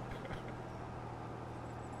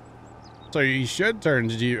 So you should turn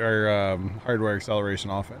hardware acceleration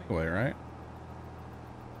off anyway, right?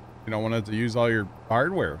 You don't want it to use all your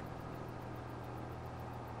hardware.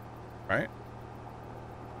 Right?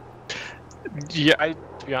 Yeah, I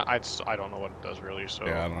don't know what it does really, so...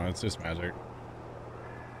 Yeah, I don't know. It's just magic.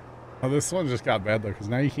 Oh, this one just got bad, though, because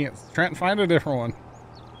now you can't... Trent, find a different one.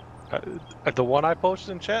 The one I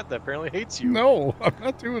posted in chat that apparently hates you. No, I'm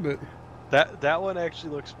not doing it. That one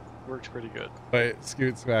actually works pretty good. Wait,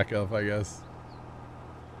 scoots back up, I guess.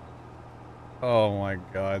 Oh my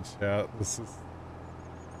god, chat. This is...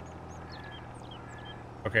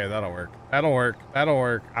 Okay, that'll work. That'll work. That'll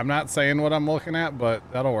work. I'm not saying what I'm looking at, but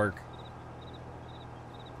that'll work.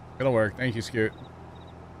 It'll work. Thank you, Scoot.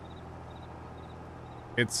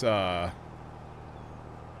 It's, like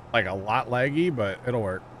a lot laggy, but it'll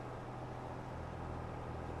work.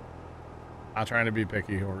 Not trying to be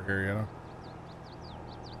picky over here, you know?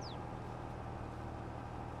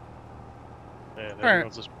 Yeah,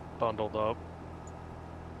 everyone's just bundled up.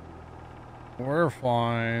 We're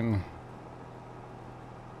fine.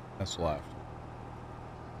 That's left.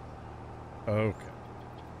 Okay.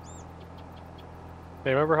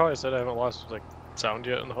 Hey, remember how I said I haven't lost like sound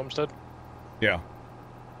yet in the homestead? Yeah.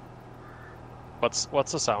 What's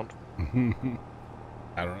the sound?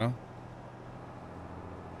 I don't know.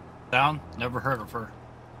 Down? Never heard of her.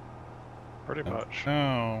 Pretty much.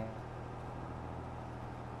 No.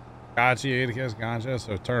 Gotcha, Atticus, gotcha.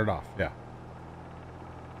 So turn it off. Yeah.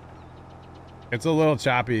 It's a little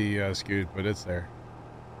choppy, Scoot, but it's there.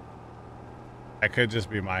 That could just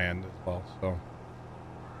be my end as well, so.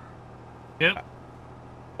 Yep.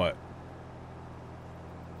 What?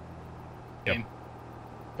 Yep. Game.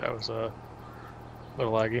 That was a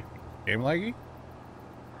little laggy. Game laggy?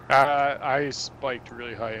 I spiked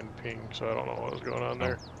really high in ping, so I don't know what was going on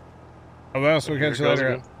there. Oh, well, so we'll catch you Here it goes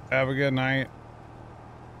later. again. Have a good night.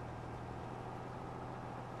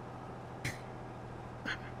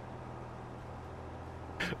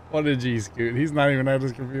 What a G, Scoot. He's not even at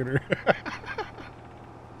his computer.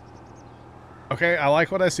 Okay, I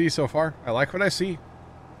like what I see so far. I like what I see.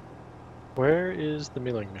 Where is the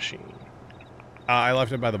milling machine? I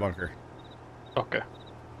left it by the bunker. Okay.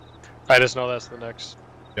 I just know that's the next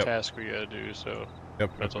Yep. task we gotta do, so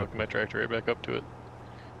Yep. that's why I hook my tractor right back up to it.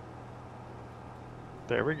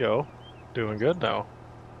 There we go. Doing good now.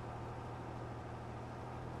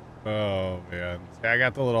 Oh, man. See, I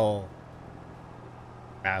got the little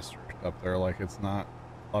asterisk up there like it's not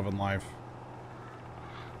loving life.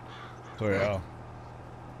 So, yeah.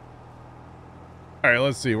 All right,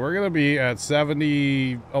 let's see. We're going to be at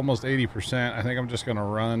 70, almost 80%. I think I'm just going to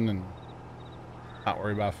run and not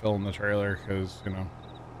worry about filling the trailer because, you know,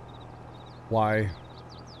 why?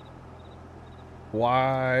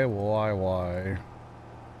 Why?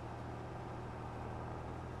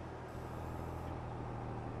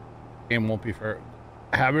 Game won't be fair.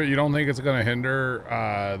 Habit, you don't think it's going to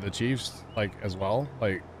hinder the Chiefs, like, as well?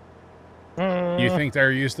 Like, you think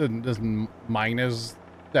they're used to this minus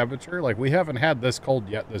temperature? Like, we haven't had this cold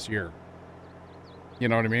yet this year. You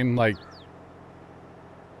know what I mean? Like,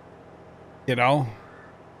 you know,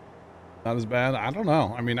 not as bad. I don't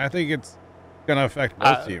know. I mean, I think it's going to affect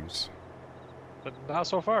both teams. But not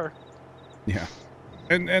so far. Yeah.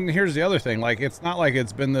 And here's the other thing. Like, it's not like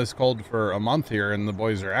it's been this cold for a month here and the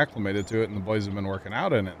boys are acclimated to it and the boys have been working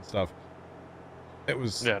out in it and stuff. It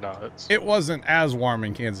was, Yeah, no, it's it wasn't as warm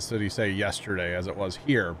in Kansas City, say, yesterday as it was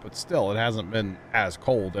here, but still, it hasn't been as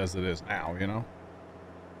cold as it is now, you know?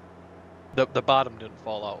 the bottom didn't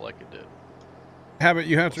fall out like it did. Habit,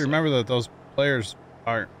 you have to remember that those players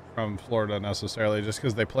aren't from Florida necessarily. Just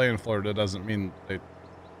because they play in Florida doesn't mean they're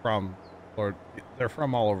from Florida. They're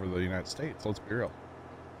from all over the United States, let's be real.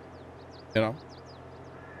 You know?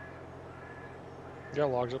 You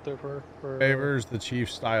got logs up there for Favors the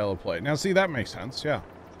Chiefs' style of play. Now, see, that makes sense, yeah.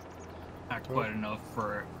 Not quite enough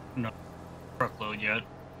for no truckload yet.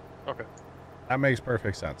 Okay. That makes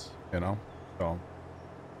perfect sense, you know? So,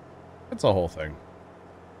 it's a whole thing.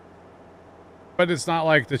 But it's not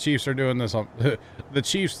like the Chiefs are doing this on... The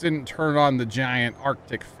Chiefs didn't turn on the giant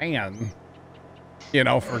Arctic fan, you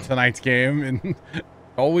know, for tonight's game. And,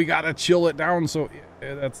 oh, we got to chill it down. So,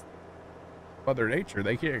 yeah, that's Mother Nature.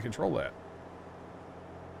 They can't control that.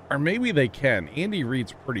 Or maybe they can. Andy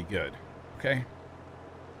Reid's pretty good. Okay?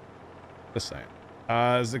 Just saying.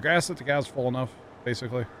 Is the grass at the cows full enough,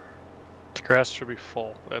 basically? The grass should be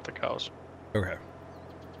full at the cows. Okay.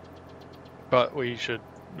 But we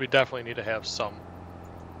definitely need to have some.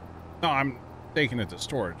 No, I'm taking it to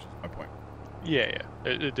storage, is my point. Yeah.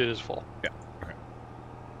 It is full. Yeah,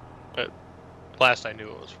 okay. Last I knew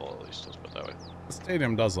it was full, at least. Let's put it that way. The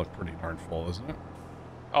stadium does look pretty darn full, isn't it?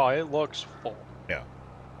 Oh, it looks full. Yeah.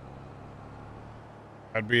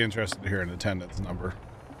 I'd be interested to hear an attendance number.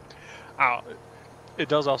 It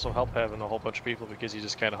does also help having a whole bunch of people because you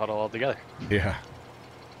just kind of huddle all together. Yeah.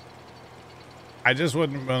 I just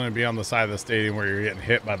wouldn't want to be on the side of the stadium where you're getting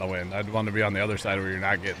hit by the wind. I'd want to be on the other side where you're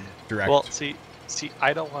not getting direct. Well, see,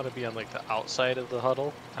 I don't want to be on like the outside of the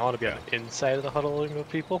huddle. I want to be on the inside of the huddling with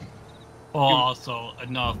people. Well, also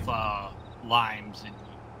enough limes and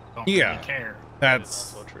you don't really care.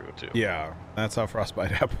 That's also true too. Yeah, that's how frostbite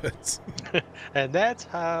happens. And that's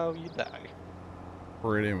how you die.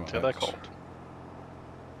 Pretty much. To the cold.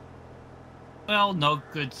 Well, no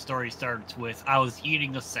good story starts with I was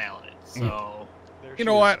eating a salad, so... You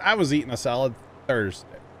know what? I was eating a salad Thursday.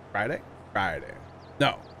 Friday?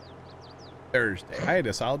 No. Thursday. I had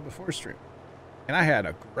a salad before stream. And I had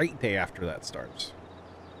a great day after that starts.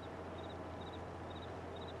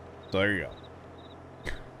 So there you go.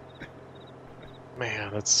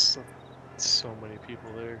 Man, that's so many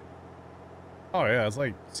people there. Oh yeah, it's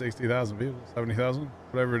like 60,000 people, 70,000,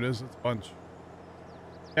 whatever it is. It's a bunch.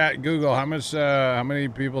 Yeah, Google, how many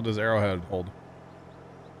people does Arrowhead hold?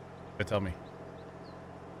 Tell me.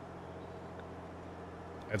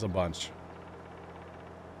 It's a bunch.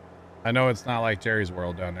 I know it's not like Jerry's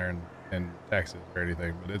World down there in Texas or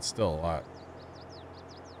anything, but it's still a lot.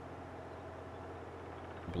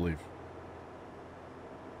 I believe.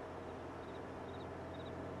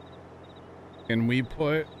 Can we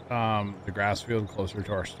put the grass field closer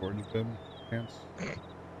to our storage bin? Chance.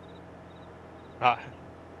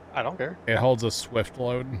 I don't care. It holds a swift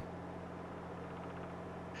load.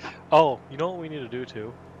 Oh, you know what we need to do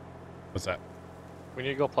too? What's that? We need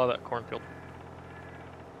to go plow that cornfield.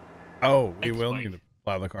 Oh, we Thanks, will Mike. need to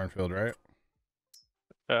plow the cornfield, right?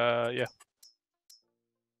 Yeah.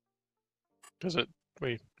 Is it?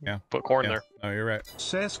 We Yeah. put corn Yeah. there. No, you're right.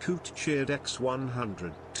 Says Coot cheered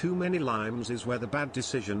X100. Too many limes is where the bad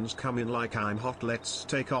decisions come in, like I'm hot, let's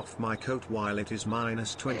take off my coat while it is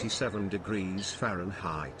minus 27 degrees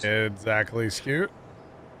Fahrenheit. Exactly, Scoot.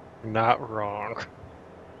 Not wrong.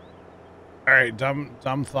 All right,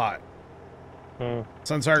 dumb thought.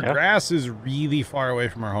 Since our grass is really far away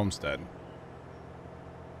from our homestead,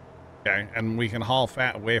 okay, and we can haul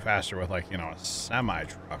way faster with, like, you know, a semi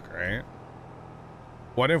truck, right?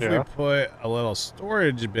 What if we put a little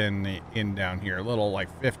storage bin in down here, a little like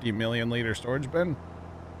 50 million liter storage bin?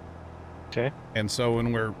 Okay. And so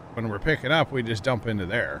when we're picking up, we just dump into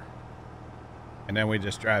there, and then we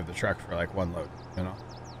just drive the truck for like one load, you know.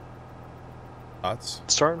 Thoughts?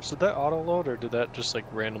 Storms, did that auto load or did that just like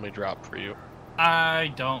randomly drop for you?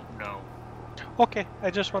 I don't know. Okay, I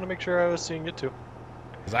just want to make sure I was seeing it too.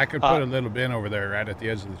 Because I could put a little bin over there right at the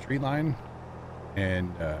edge of the tree line,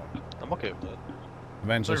 and I'm okay with that.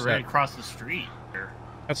 eventually They're right across the street. There.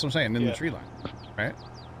 That's what I'm saying, in the tree line, right?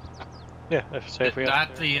 Yeah, if we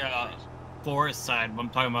Not the forest side, but I'm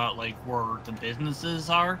talking about like where the businesses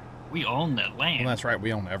are. We own that land. Well, that's right.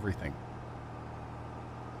 We own everything.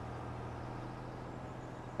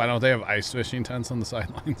 Why don't they have ice fishing tents on the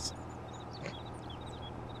sidelines?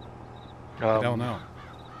 I don't know.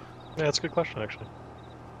 Yeah, that's a good question, actually.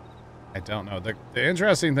 I don't know. The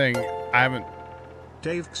interesting thing, I haven't...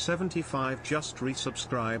 Dave75 just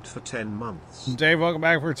resubscribed for 10 months. Dave, welcome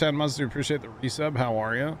back for 10 months. We appreciate the resub. How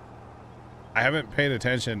are you? I haven't paid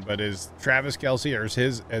attention, but is Travis Kelce, or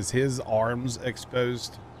is his arms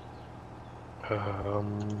exposed?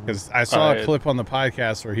 Because I saw a clip on the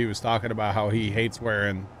podcast where he was talking about how he hates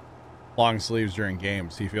wearing long sleeves during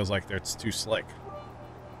games. He feels like it's too slick.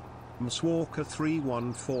 Walker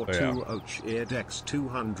 3142 Och Eardex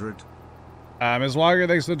 200. Ms. Walker,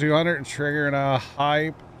 thanks for the 200 and triggering a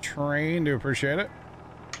hype train. Do appreciate it.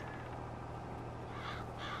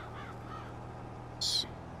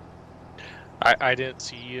 I didn't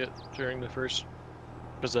see it during the first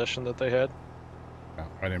possession that they had. No,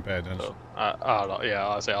 I didn't pay attention. So, I don't know. Yeah,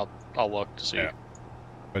 I'll say I'll look to see. Yeah.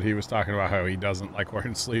 But he was talking about how he doesn't like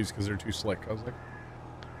wearing sleeves because they're too slick. I was like,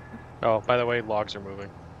 oh, by the way, logs are moving.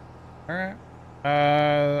 all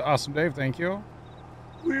right. Awesome, Dave. Thank you.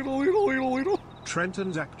 Little.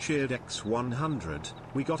 Trenton Zach cheered X100.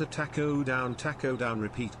 We got a taco down,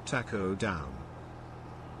 repeat, taco down.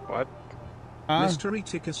 What? Mr.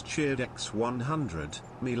 Eticus cheered X100.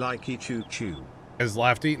 Me likey choo choo. Is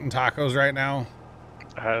Left eating tacos right now?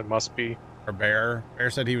 It must be. Or Bear? Bear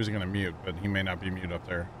said he was going to mute, but he may not be mute up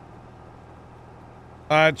there.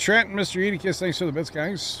 Trent and Mr. Eticus, thanks for the bits,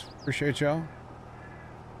 guys. Appreciate y'all.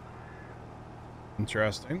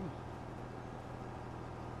 Interesting.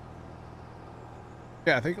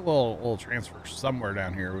 Yeah, I think a little transfer somewhere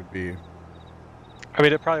down here would be... I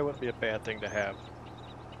mean, it probably wouldn't be a bad thing to have.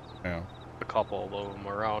 Yeah. A couple of them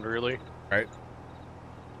around, really. Right.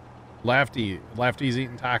 Lefty's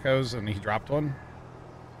eating tacos and he dropped one.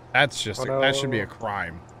 That's just that should be a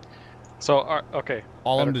crime. So, okay.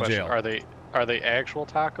 All him to jail. Are they actual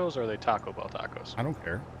tacos or are they Taco Bell tacos? I don't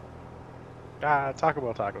care. Taco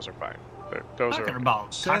Bell tacos are fine. Those Talking are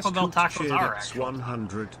about Taco Bell tacos are actual.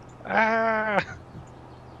 100.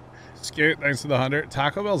 Scoot, thanks for the 100.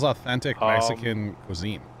 Taco Bell's authentic Mexican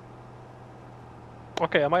cuisine.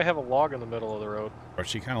 Okay, I might have a log in the middle of the road. But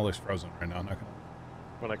she kind of looks frozen right now. Not gonna...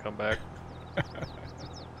 When I come back.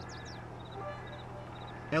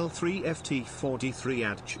 L3FT43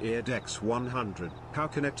 at Eardex 100. How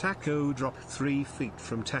can a taco drop 3 feet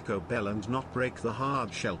from Taco Bell and not break the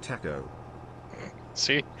hard shell taco?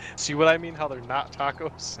 See what I mean? How they're not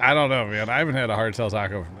tacos? I don't know, man. I haven't had a hard shell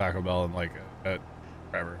taco from Taco Bell in like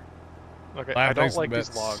forever. Okay, I don't like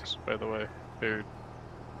these logs, by the way.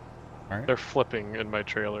 They're flipping in my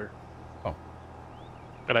trailer. Oh.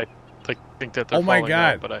 And I think that they're oh my falling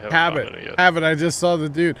god! out, but I haven't Have found it. any yet. Have it. I just saw the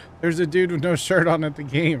dude. There's a dude with no shirt on at the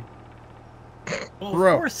game. Well,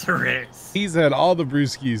 Bro, of course there is. He's had all the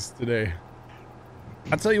brewskis today.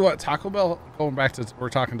 I'll tell you what, Taco Bell, going back to, we're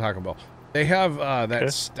talking Taco Bell. They have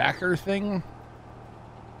that stacker thing.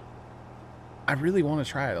 I really want to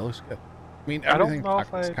try it. It looks good. I mean, everything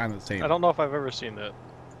is kind of the same. I don't know if I've ever seen that.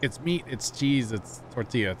 It's meat, it's cheese, it's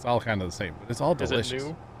tortilla. It's all kind of the same, but it's all delicious. Is it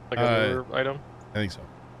new? Like a newer item? I think so.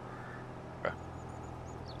 Okay.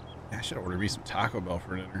 I should order me some Taco Bell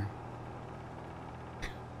for dinner.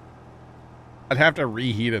 I'd have to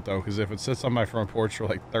reheat it though, because if it sits on my front porch for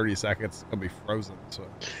like 30 seconds, it'll be frozen. So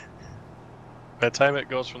By the time it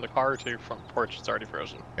goes from the car to your front porch, it's already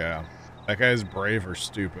frozen. yeah, that guy's brave or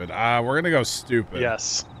stupid. We're gonna go stupid.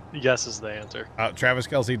 Yes, yes is the answer. Travis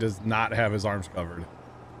Kelce does not have his arms covered.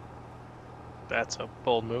 That's a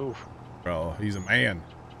bold move. Bro, he's a man.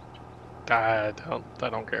 I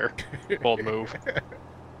don't care. Bold move.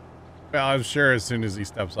 Well, I'm sure as soon as he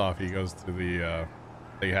steps off, he goes to the.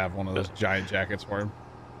 They have one of those giant jackets for him.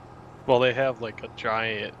 Well, they have like a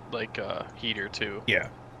giant heater too. Yeah.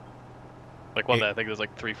 Like one that I think is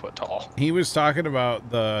like 3 foot tall. He was talking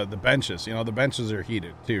about the benches. You know, the benches are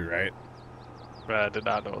heated too, right? I did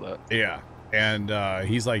not know that. Yeah. And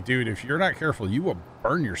he's like, dude, if you're not careful, you will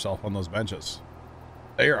burn yourself on those benches.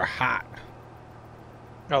 They are hot.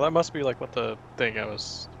 Oh, that must be like what the thing I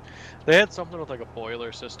was. They had something with like a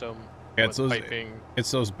boiler system. Yeah, with piping.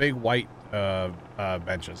 It's those big white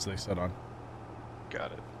benches they sit on.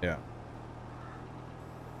 Got it. Yeah.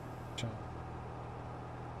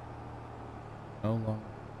 No longer.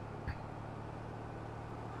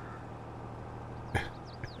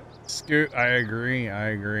 Scoot, I agree.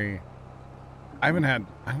 I haven't had,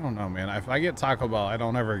 I don't know, man. If I get Taco Bell, I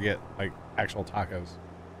don't ever get like actual tacos.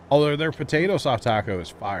 Although their potato soft taco is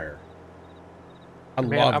fire. I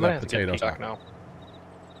love that potato taco. Now.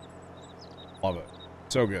 Love it.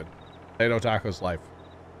 So good. Potato tacos life.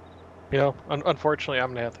 You know, unfortunately, I'm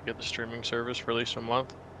gonna have to get the streaming service for at least a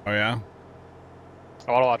month. Oh yeah?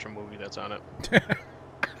 I want to watch a movie that's on it.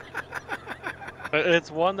 It's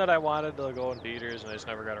one that I wanted to go in theaters, and I just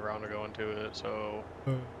never got around to going to it. So,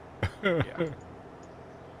 yeah.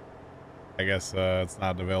 I guess it's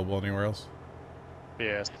not available anywhere else.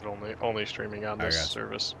 Yeah, it's only streaming on this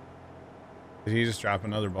service. Did he just drop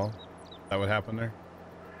another ball? Is that what happened there?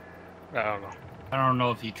 I don't know. I don't know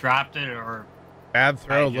if he dropped it or bad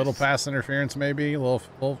throw, little pass interference, maybe a little.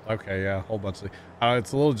 Okay, yeah, a whole bunch of.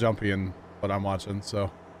 It's a little jumpy in what I'm watching.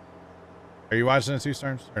 So, are you watching it 2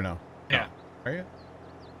 Storms or no? Yeah. No. Are you?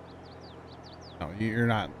 No, you're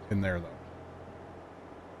not in there though,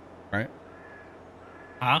 right?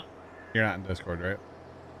 Huh? You're not in Discord, right?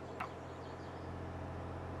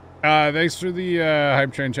 Thanks for the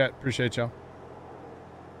hype train chat. Appreciate y'all.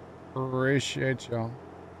 Appreciate y'all.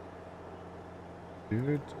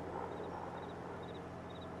 Dude.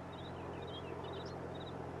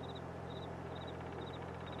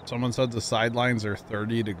 Someone said the sidelines are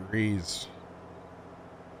 30 degrees.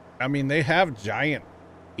 I mean, they have giant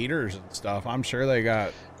heaters and stuff. I'm sure they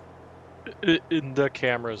got... In the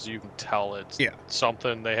cameras, you can tell it's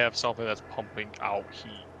something. They have something that's pumping out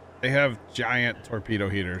heat. They have giant torpedo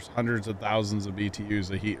heaters. Hundreds of thousands of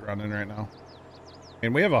BTUs of heat running right now.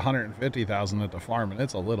 And we have 150,000 at the farm, and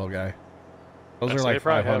it's a little guy. Those are like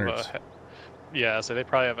 500s. Yeah, so they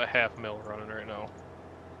probably have a 1/2 mil running right now.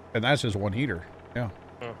 And that's just one heater. Yeah.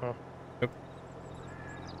 Uh-huh. Yep.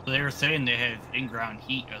 They were saying they have in-ground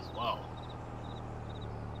heat as well.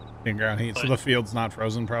 In-ground heat, so the field's not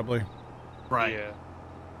frozen probably? Right. Yeah.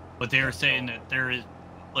 But they were saying that there is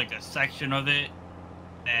like a section of it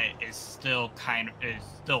that is still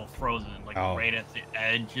frozen, like right at the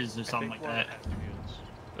edges or something like that.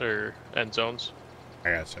 Or end zones.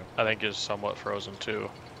 I gotcha. I think is somewhat frozen too.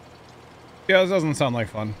 Yeah, it doesn't sound like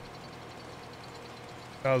fun.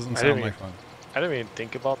 Doesn't sound like fun. I didn't even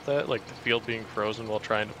think about that, like the field being frozen while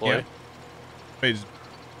trying to play. If it's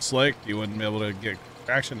slick, you wouldn't be able to get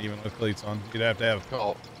traction even with cleats on. You'd have to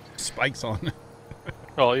have spikes on.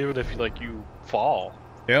 Well, even if you fall.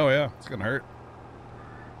 Yeah, oh yeah, it's gonna hurt.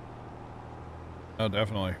 Oh,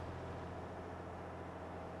 definitely.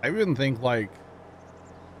 I even think like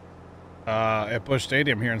at Busch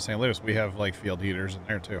Stadium here in St. Louis, we have like field heaters in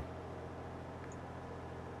there too.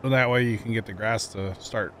 So that way you can get the grass to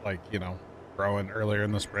start like, you know, growing earlier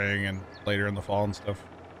in the spring and later in the fall and stuff.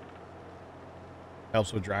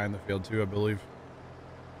 Helps with drying the field too, I believe.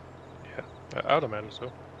 Yeah, I would imagine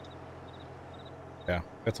so. Yeah,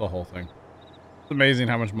 it's a whole thing. It's amazing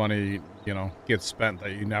how much money, you know, gets spent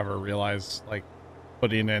that you never realize, like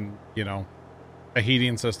putting in, you know, a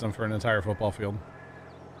heating system for an entire football field.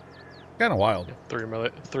 Kind of wild. Yeah,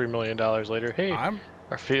 $3 million later. Hey,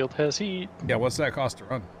 our field has heat. Yeah, what's that cost to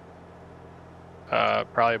run?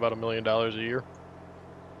 Probably about $1 million a year.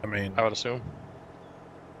 I mean, I would assume.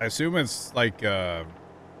 I assume it's like,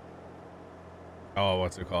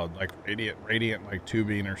 what's it called? Like radiant like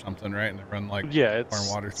tubing or something, right? And they run like warm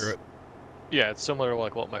water through it. Yeah, it's similar to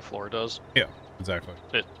like what my floor does. Yeah, exactly.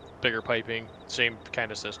 It bigger piping, same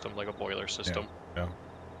kind of system, like a boiler system. Yeah.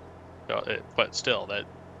 But still, that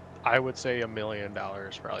I would say $1 million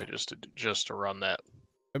probably just to run that.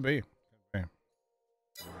 Could be.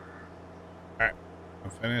 Alright.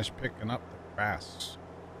 I'm finished picking up the grass.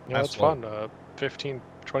 Yeah, that's fun.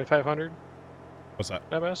 2,500 What's that?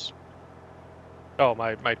 MS? Oh,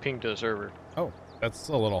 my ping to the server. Oh, that's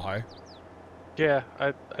a little high. Yeah,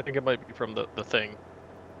 I think it might be from the thing.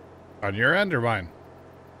 On your end or mine?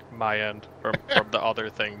 My end. From the other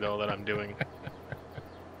thing, though, that I'm doing.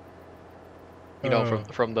 You know,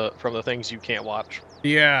 from the things you can't watch.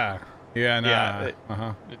 Yeah. Yeah, nah.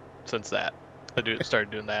 Yeah, since that.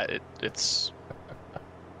 Started doing that, it's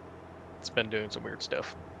been doing some weird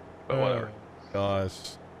stuff. But whatever.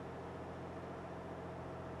 Gosh.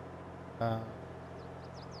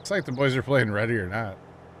 It's like the boys are playing Ready or Not,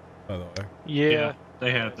 by the way. Yeah,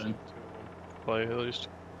 they have been. Play at least.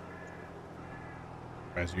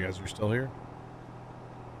 Surprised you guys are still here.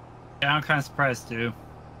 Yeah, I'm kind of surprised too.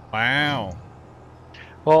 Wow.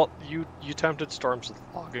 Well, you tempted Storms with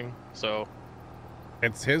logging, so...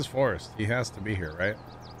 It's his forest. He has to be here, right?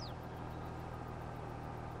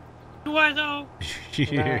 Do I though?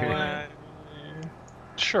 Yeah.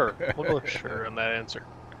 Sure. We'll go with sure on that answer.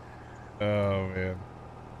 Oh, man.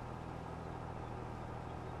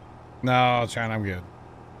 No, Chan, I'm good.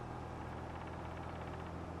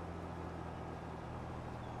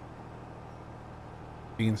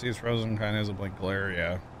 You can see it's frozen, kind of has a blink glare,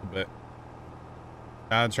 yeah, a bit.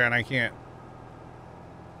 Chan, I can't.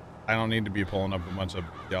 I don't need to be pulling up a bunch of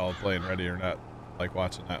y'all playing Ready or Not, like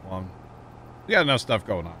watching that long. We got enough stuff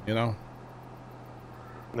going on, you know?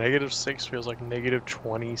 -6 feels like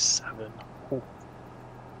 -27. Ooh.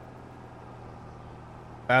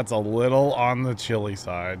 That's a little on the chilly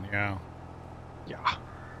side, yeah. Yeah.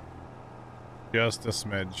 Just a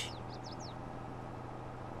smidge.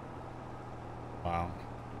 Wow.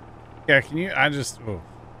 Yeah, can you, ooh.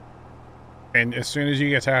 And as soon as you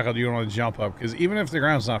get tackled, you don't want to jump up, because even if the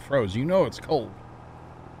ground's not froze, you know it's cold.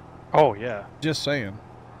 Oh, yeah. Just saying.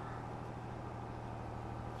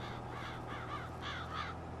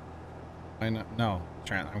 I know. No,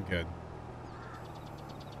 Trent, I'm good.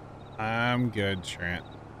 I'm good, Trent.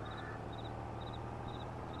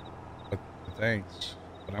 But thanks,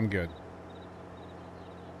 but I'm good.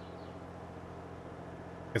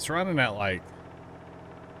 It's running at like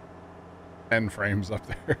 10 frames up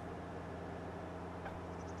there.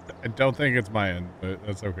 I don't think it's my end, but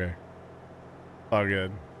that's okay. All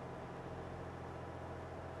good.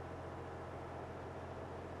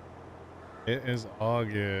 It is all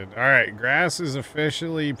good. All right, grass is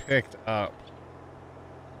officially picked up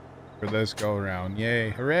for this go around. Yay,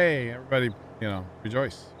 hooray. Everybody, you know,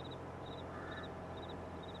 rejoice.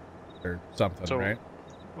 Or something, So, right?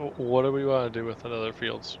 What do we want to do with other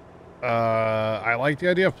fields? I like the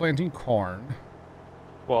idea of planting corn.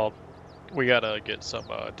 Well, we gotta get some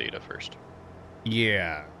data first.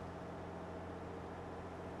 Yeah.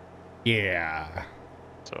 Yeah.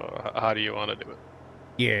 So, how do you want to do it?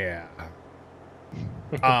 Yeah.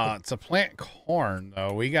 To plant corn,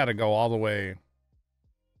 though, we got to go all the way.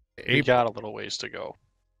 We got a little ways to go.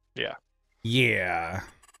 Yeah. Yeah.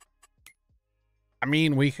 I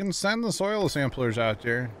mean, we can send the soil samplers out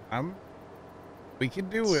there. We can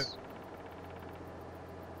do it.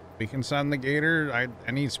 We can send the gator.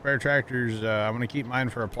 I need spare tractors. I'm gonna keep mine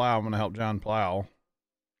for a plow. I'm gonna help John plow.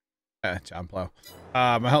 John plow.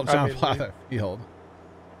 I'm gonna help John plow that field.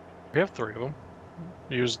 We have 3 of them.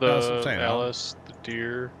 Use the Alice, the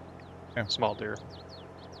deer, small deer.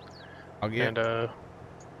 I'll get. And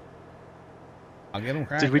I'll get them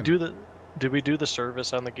cracking. Did we do the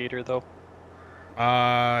service on the gator though?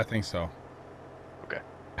 I think so. Okay.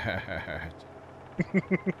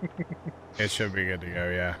 It should be good to go,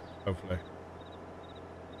 yeah. Hopefully.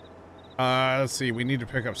 Let's see. We need to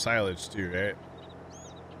pick up silage too, right?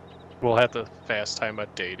 We'll have to fast time a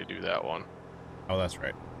day to do that one. Oh, that's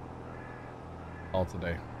right. All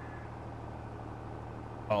today.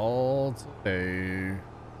 All today.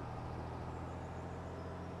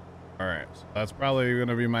 Alright, so that's probably going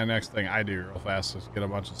to be my next thing I do real fast is get a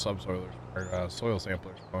bunch of subsoilers or soil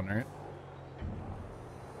samplers going, right?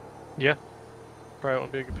 Yeah. Probably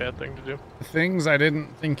won't be a bad thing to do. Things I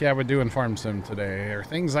didn't think I would do in Farm Sim today, or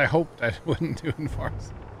things I hoped I wouldn't do in Farm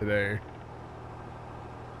Sim today.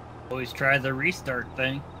 Always try the restart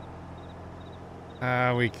thing.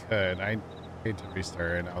 We could. I hate to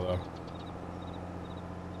restart right now, though.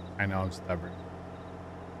 I know I'm stubborn.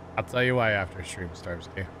 I'll tell you why after stream starts,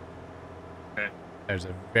 okay? Okay. There's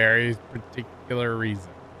a very particular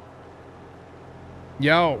reason.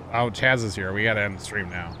 Yo! Oh, Chaz is here. We gotta end the stream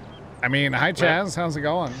now. I mean, hi Chaz, how's it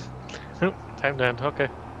going? Time to end, okay.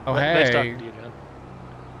 Oh, Nice hey. talking to you, man.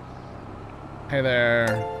 Hey there.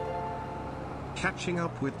 Catching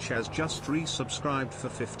up with Chaz, just resubscribed for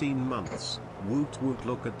 15 months. Woot woot,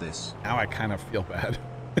 look at this. Now I kind of feel bad.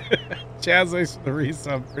 Chaz, thanks for the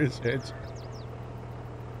resub. Appreciate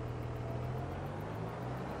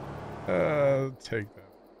you. Take that.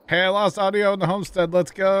 Hey, I lost audio in the homestead. Let's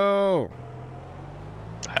go.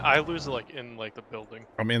 I lose it like in like the building.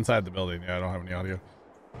 I'm inside the building. Yeah, I don't have any audio.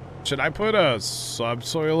 Should I put a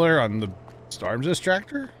subsoiler on the storm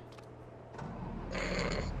distractor?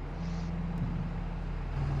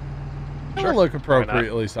 That would look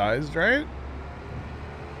appropriately sized, right?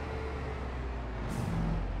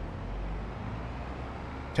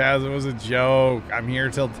 Chaz, it was a joke. I'm here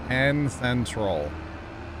till 10 Central.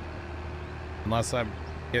 Unless I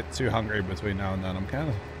get too hungry between now and then. I'm kind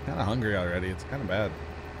of hungry already. It's kind of bad.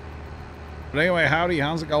 But anyway, howdy.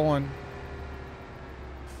 How's it going?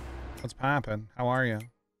 What's poppin'? How are you?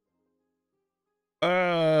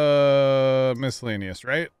 Miscellaneous,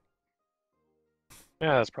 right?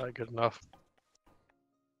 Yeah, that's probably good enough.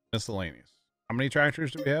 Miscellaneous. How many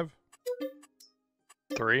tractors do we have?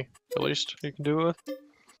 3, at least, you can do it with.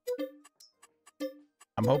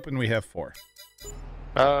 I'm hoping we have 4.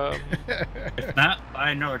 If not, buy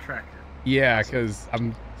another tractor. Yeah, because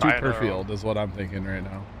I'm 2 I per know. field is what I'm thinking right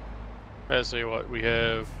now. Let's see what we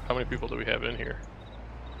have. How many people do we have in here?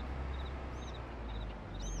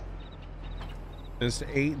 Just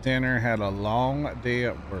ate dinner, had a long day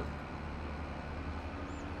at work.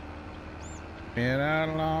 Been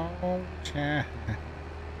a long time.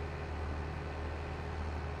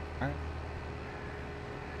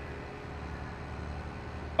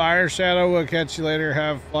 Fire Shadow, we'll catch you later.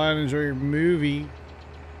 Have fun. Enjoy your movie.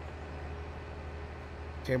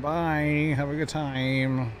 Okay, bye. Have a good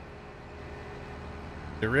time.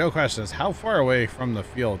 The real question is, how far away from the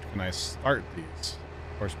field can I start these?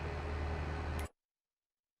 Of course.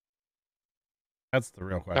 That's the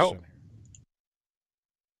real question here.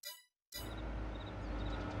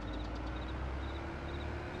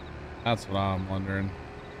 That's what I'm wondering.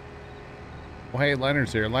 Well, hey,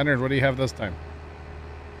 Leonard's here. Leonard, what do you have this time?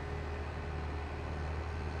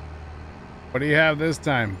 What do you have this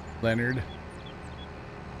time, Leonard?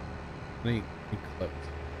 Let me close.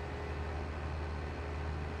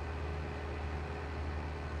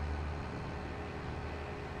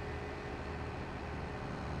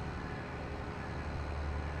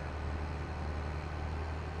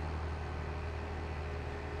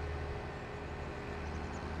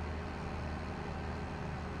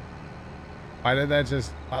 Why did that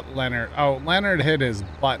just Leonard? Oh, Leonard hit his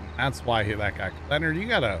button. That's why that guy. Leonard, you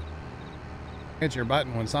gotta hit your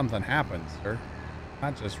button when something happens, sir.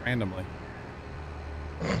 Not just randomly.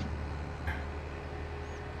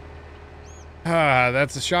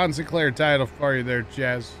 That's a Sean Sinclair title for you there,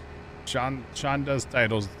 Jazz. Sean does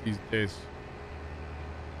titles these days.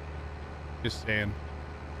 Just saying.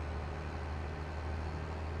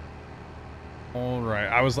 All right.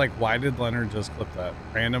 I was like, why did Leonard just clip that?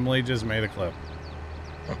 Randomly just made a clip.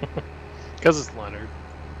 Because it's Leonard.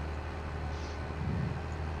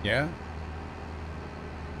 Yeah?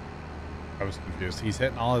 I was confused. He's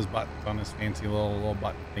hitting all his buttons on his fancy little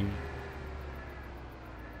button thing.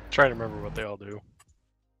 Trying to remember what they all do.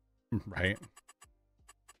 Right.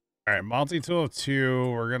 All right, multi-tool of 2.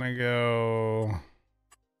 We're going to go...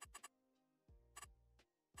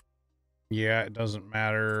 Yeah, it doesn't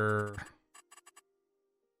matter.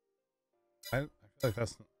 I feel like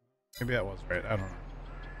that's... Maybe that was right. I don't know.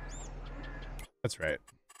 That's right.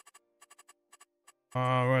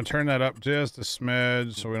 I'm going to turn that up just a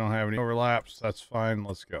smidge so we don't have any overlaps. That's fine.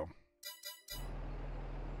 Let's go.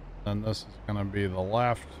 Then this is going to be the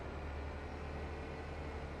left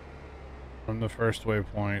from the first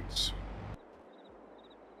waypoint.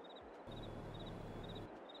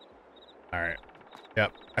 All right.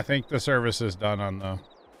 Yep. I think the service is done on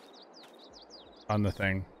the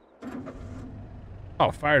thing. Oh,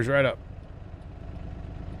 fire's right up.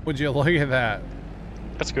 Would you look at that?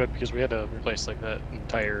 That's good because we had to replace like that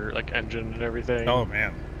entire like engine and everything. Oh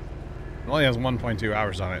man, it only has 1.2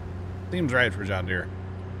 hours on it. Seems right for John Deere.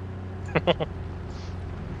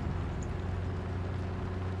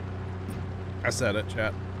 I said it,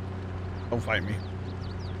 chat. Don't fight me.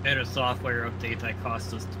 Had a software update that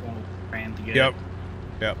cost us 12 grand to get. Yep.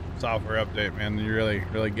 Yep. Software update, man. You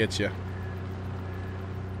really gets you.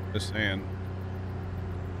 Just saying.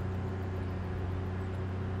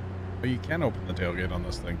 But you can open the tailgate on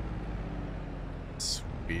this thing.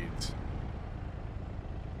 Sweet.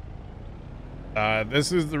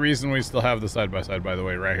 This is the reason we still have the side-by-side, by the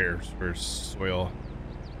way, right here for soil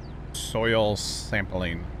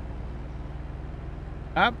sampling.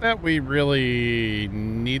 Not that we really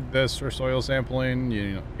need this for soil sampling.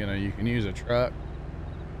 You know, you can use a truck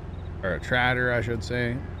or a tractor, I should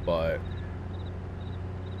say, but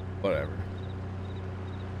whatever.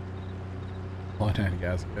 One end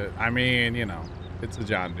gasket. I mean, you know, it's a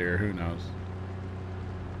John Deere. Who knows?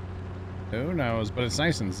 Who knows? But it's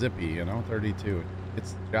nice and zippy, you know. 32.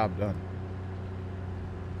 It's the job done.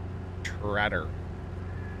 Tractor.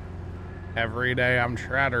 Every day I'm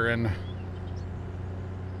trattering.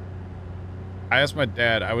 I asked my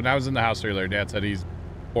dad, when I was in the house earlier, Dad said he's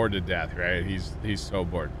bored to death, right? He's so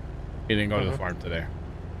bored. He didn't go to the farm today.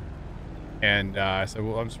 And I said,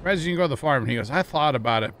 well, I'm surprised you didn't go to the farm. And he goes, I thought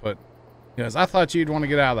about it, but he goes, I thought you'd want to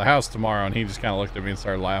get out of the house tomorrow. And he just kind of looked at me and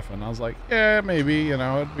started laughing. I was like, yeah, maybe, you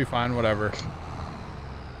know, it'd be fine, whatever.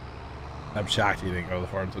 I'm shocked he didn't go to the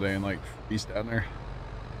farm today and like freeze down there,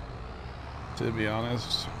 to be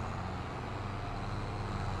honest.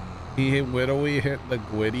 He widowy hit the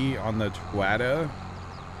gwitty on the twata.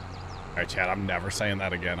 Alright, Chad, I'm never saying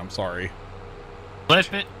that again. I'm sorry.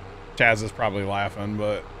 Flip it. Chaz is probably laughing,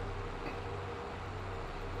 but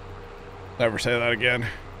never say that again.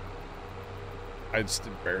 I just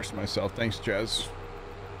embarrassed myself. Thanks, Chaz.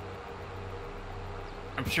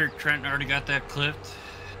 I'm sure Trent already got that clipped.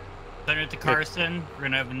 Send it to Carson. We're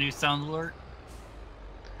gonna have a new sound alert.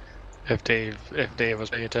 If Dave was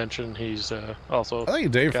paying attention, he's also. I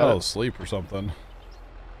think Dave fell asleep or something.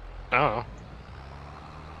 Oh.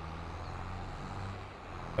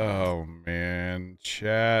 Oh man,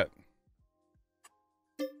 chat.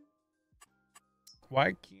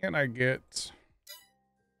 Why can't I get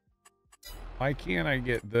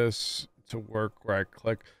this to work where I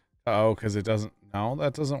click? Oh, because it doesn't. No,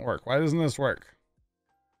 that doesn't work. Why doesn't this work?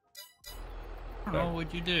 I don't know.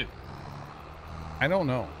 What'd you do? I don't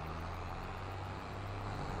know.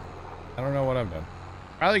 I don't know what I've done.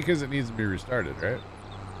 Probably because it needs to be restarted, right?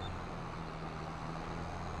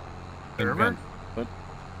 Server? What?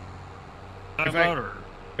 Or...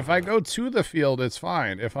 If I go to the field, it's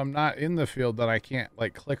fine. If I'm not in the field, then I can't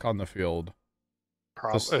like click on the field.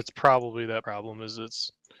 It's probably that problem is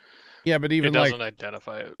it's. Yeah, but even it doesn't like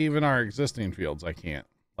identify it. Even our existing fields, I can't.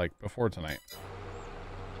 Like before tonight.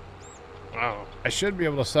 Oh. I should be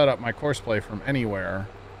able to set up my course play from anywhere,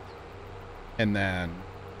 and then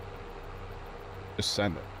just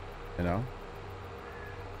send it. You know,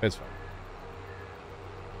 it's fine.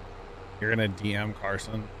 You're gonna DM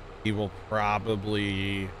Carson. He will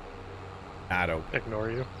probably not open.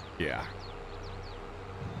 Ignore you. Yeah.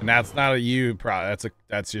 And that's not a you problem.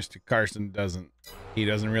 That's just Carson he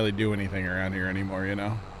doesn't really do anything around here anymore, you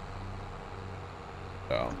know?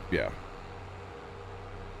 So, yeah.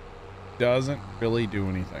 Doesn't really do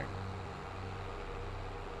anything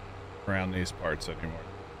around these parts anymore.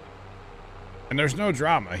 And there's no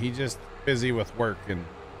drama. He's just busy with work and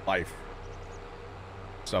life.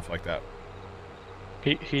 Stuff like that.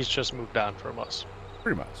 He's just moved on from us.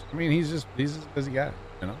 Pretty much. I mean, he's a busy guy,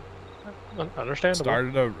 you know? Understandable.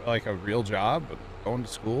 Started a real job and going to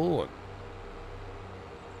school and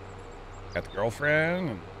got the girlfriend,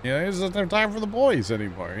 and you know, he doesn't have time for the boys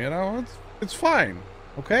anymore, you know? It's fine.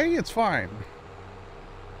 Okay? It's fine.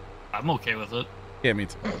 I'm okay with it. Yeah, me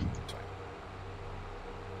too. It's fine.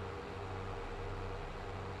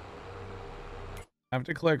 I have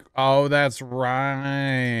to click. Oh, that's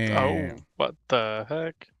right. Oh, what the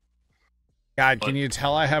heck? God, can you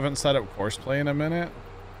tell I haven't set up course play in a minute?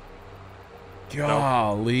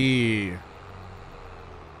 Golly.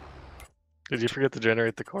 Did you forget to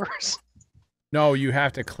generate the course? No, you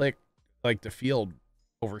have to click like the field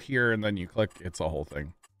over here and then you click. It's a whole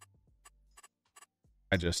thing.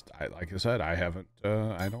 Like I said, I haven't,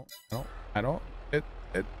 it's fine.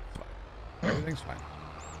 Everything's fine.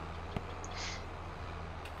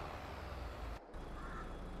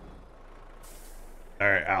 All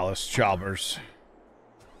right, Alice Chalmers.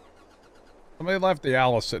 Somebody left the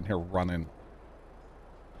Alice sitting here running.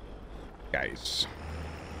 Guys.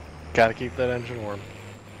 Gotta keep that engine warm.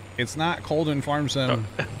 It's not cold in Farm Sim.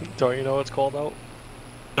 Don't you know it's cold out?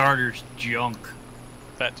 Starter's junk.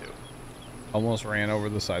 That too. Almost ran over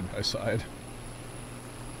the side by side.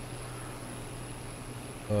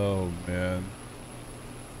 Oh, man.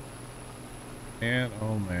 And,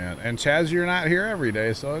 oh, man. And Chaz, you're not here every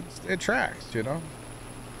day, so it tracks, you know?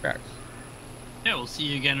 Tracks. Yeah, we'll see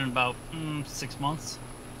you again in about 6 months.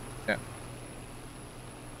 Yeah.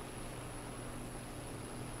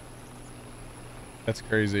 That's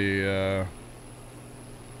crazy.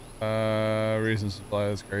 Recent supply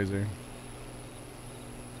is crazy.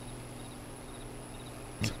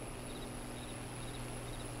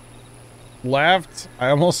 Laughed? I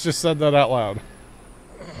almost just said that out loud.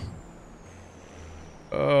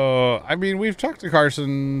 I mean, we've talked to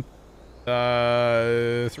Carson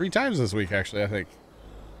 3 times this week, actually, I think.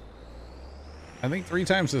 I think 3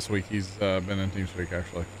 times this week he's been in TeamSpeak,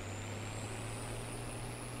 actually.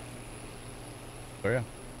 So, yeah.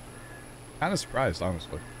 Kind of surprised,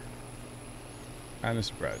 honestly. Kind of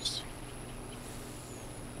surprised.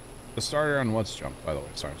 The starter on what's jumped, by the way.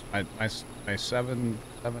 Sorry. My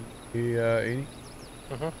 780 80?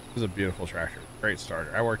 This is a beautiful tractor. Great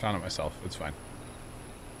starter. I worked on it myself. It's fine.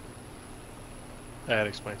 That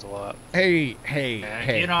explains a lot. Hey.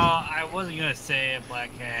 You know, I wasn't gonna say it,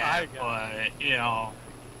 Black Cat, but you know,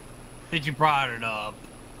 since you brought it up,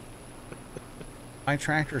 my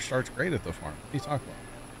tractor starts great at the farm. What are you talking about?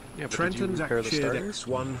 Yeah, but Trenton's did you repair the starter? X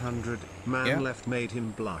 100 man left made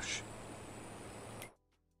him blush.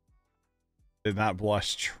 Did not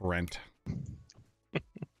blush, Trent.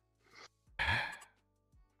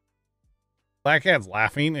 Black Cat's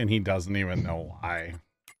laughing and he doesn't even know why.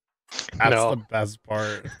 That's the best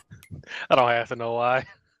part. I don't have to know why.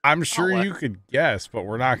 I'm sure you could guess, but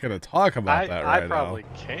we're not going to talk about that right now. I probably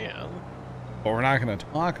can. But we're not going to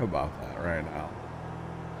talk about that right now.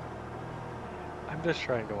 I'm just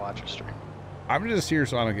trying to watch a stream. I'm just here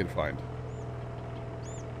so I don't get fined.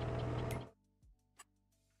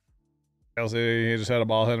 Kelsey, he just had a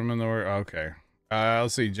ball hit him in the work. Okay.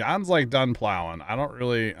 Let's see. John's like done plowing. I'm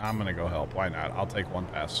going to go help. Why not? I'll take 1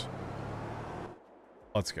 pass.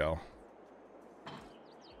 Let's go.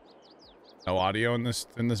 No audio in this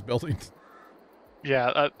building?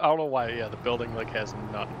 Yeah, I don't know why. Yeah, the building like has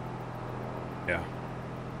none. Yeah.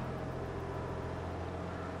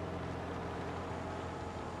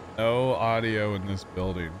 No audio in this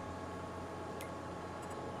building.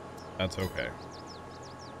 That's okay.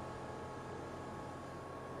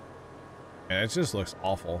 Yeah, it just looks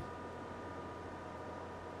awful.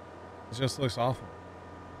 It just looks awful.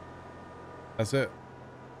 That's it.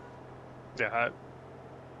 Yeah.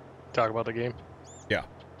 Talk about the game? Yeah.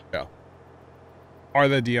 Yeah. Or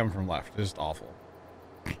the DM from left. Just awful.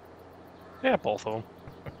 Yeah, both of them.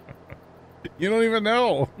 You don't even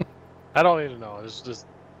know. I don't even know. It's just...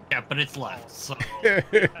 Yeah, but it's left, so...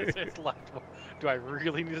 It's left. Do I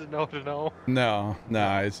really need to know? No,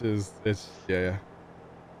 it's just... Yeah.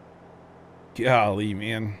 Golly,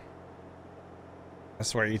 man. I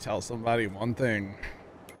swear you tell somebody one thing.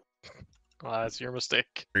 Well, that's your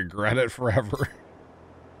mistake. Regret it forever.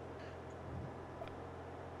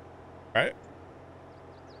 Right?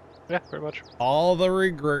 Yeah, pretty much. All the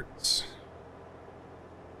regrets.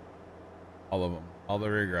 All of them. All the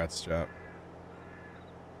regrets, chat.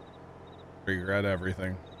 Regret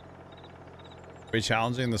everything. Are we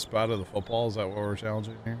challenging the spot of the football? Is that what we're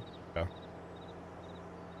challenging here? Yeah.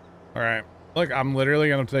 Alright. Look, I'm literally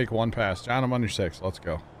going to take 1 pass. John, I'm on your 6. Let's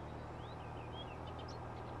go.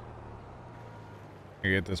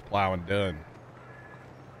 Get this plowing done.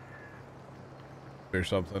 Or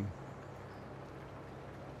something.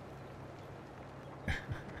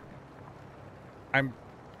 I'm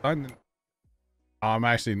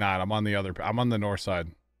actually not. I'm on the north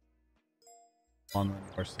side. On the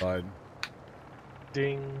north side.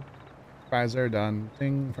 Ding. Fries are done.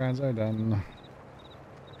 Ding, fries are done.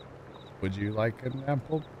 Would you like an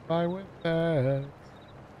apple pie with that?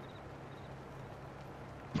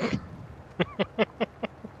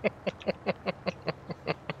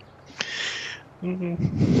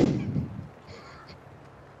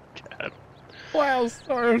 God. Wow,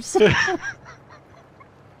 storms.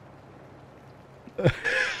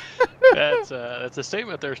 That's a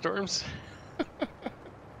statement there, Storms.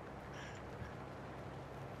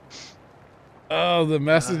 Oh, the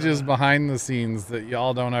messages behind the scenes that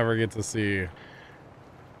y'all don't ever get to see.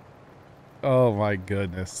 Oh my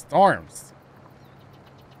goodness. Storms.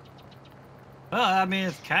 Well, I mean,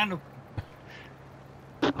 it's kind of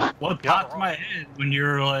what popped in my head when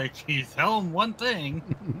you're like, he's telling one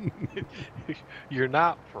thing. You're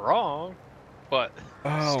not wrong, but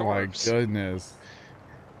oh storms. My goodness.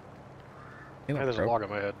 There's a log on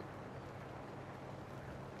my head.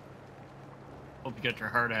 Hope you get your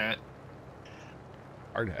hard hat.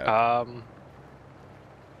 Hard hat.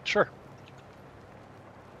 Sure.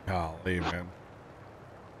 Golly, man.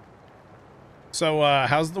 So,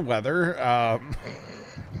 how's the weather?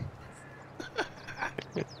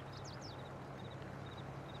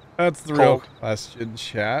 That's the real question,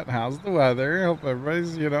 chat. How's the weather? Hope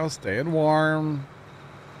everybody's, staying warm.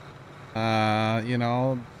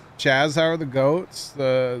 Chaz, how are the goats?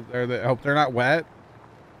 I hope they're not wet.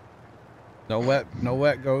 No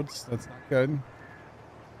wet goats. That's not good.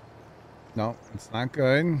 No, it's not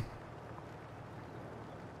good.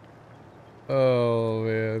 Oh,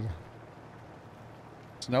 man.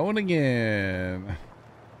 Snowing again.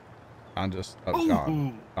 John just... Oh,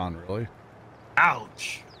 Ooh. John, really?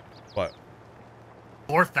 Ouch. What?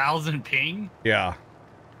 4,000 ping? Yeah.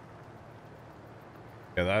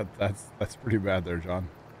 Yeah, that's pretty bad there, John.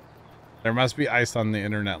 There must be ice on the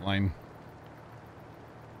internet line.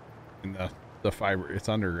 In the fiber. It's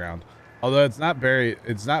underground. Although it's not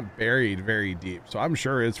buried very deep, so I'm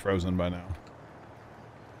sure it's frozen by now.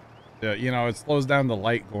 Yeah, you know, it slows down the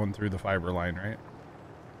light going through the fiber line, right?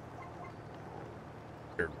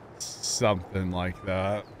 Or something like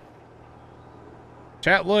that.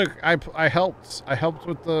 Chat, look, I helped. I helped.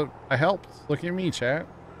 Look at me, chat.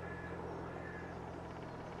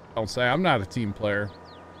 Don't say I'm not a team player.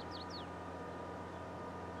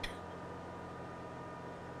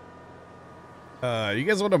 You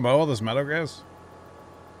guys want to mow all this meadow grass?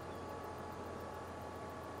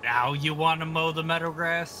 Now you want to mow the meadow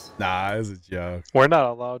grass? Nah, it was a joke. We're not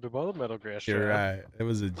allowed to mow the meadow grass. You're right. It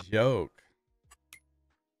was a joke.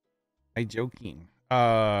 I'm joking.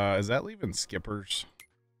 Is that leaving skippers?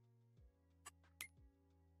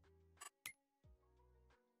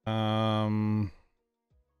 That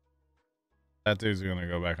dude's gonna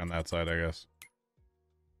go back on that side, I guess.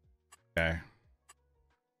 Okay.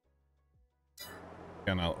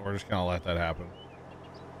 We're just gonna let that happen.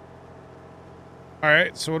 All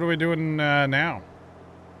right, so what are we doing now?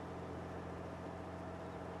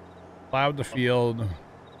 Plowed the field.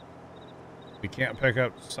 We can't pick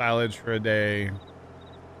up silage for a day.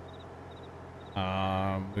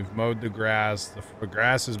 We've mowed the grass. The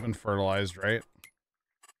grass has been fertilized, right?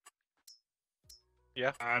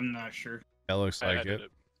 Yeah, I'm not sure. It looks like did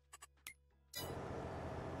it.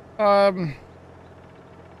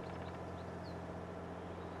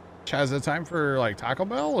 Chaz, is it time for like Taco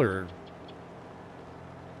Bell or?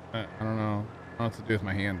 I don't know. I don't know what to do with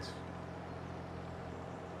my hands.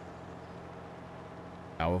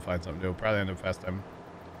 Now we'll find something to do. Probably end up fast time.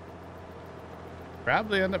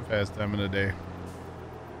 Probably end up fast time in a day.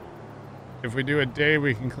 If we do a day,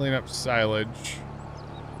 we can clean up silage.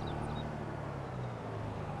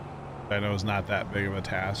 I know it's not that big of a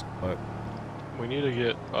task, but we need to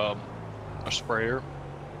get a sprayer.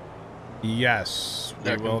 Yes,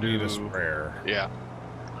 we will need a sprayer. Yeah,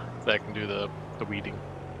 that can do the weeding.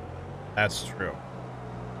 That's true.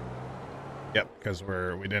 Yep, because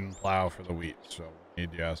we didn't plow for the wheat, so we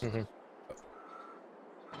need yes. Mm-hmm.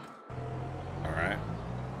 All right.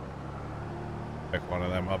 Pick one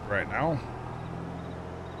of them up right now.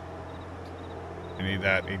 We need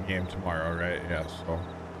that in game tomorrow, right? Yes. So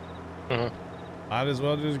might as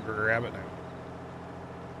well just grab it now.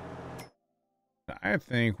 I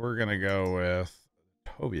think we're gonna go with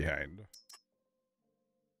toe behind.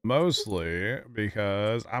 Mostly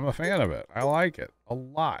because I'm a fan of it. I like it a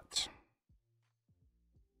lot.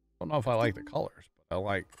 Don't know if I like the colors, but I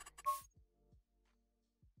like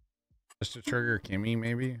just to trigger Kimmy,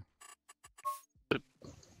 maybe.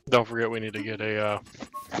 Don't forget we need to get a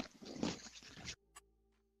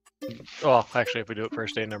oh, actually, if we do it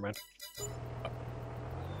first day, never mind.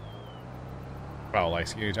 Oh, like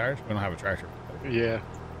skinny tires? We don't have a tractor. Yeah.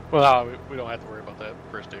 Well, no, we don't have to worry about that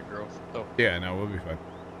first day growth, though. Yeah, no, we'll be fine.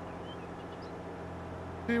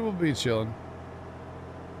 We will be chilling.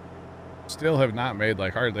 Still have not made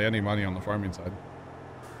like hardly any money on the farming side.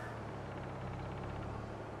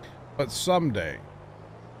 But someday.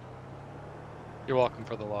 You're welcome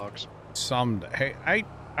for the logs. Someday. Hey,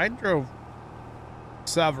 I drove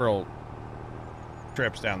several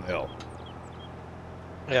trips down the hill.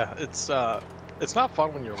 Yeah, it's not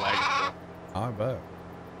fun when you're lagging, though. I bet.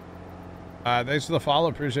 Thanks for the follow.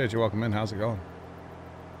 Appreciate you. Welcome in. How's it going?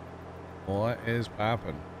 What is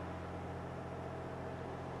poppin'?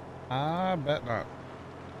 I bet not.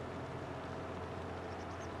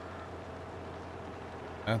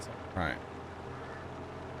 That's right.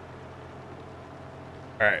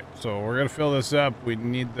 All right, so we're gonna fill this up. We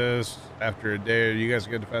need this after a day. Are you guys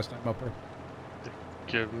good to fast time up there?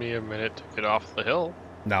 Give me a minute to get off the hill.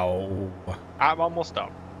 No. I'm almost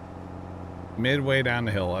done. Midway down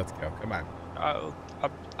the hill. Let's go. Come on.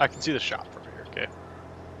 I can see the shop from here. Okay.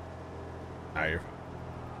 Ah, you're fine.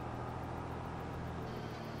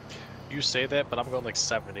 You say that, but I'm going like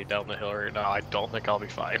 70 down the hill right now. I don't think I'll be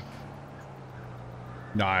fine.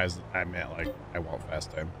 No, I meant like I won't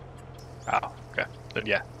fast time. Oh, okay. Then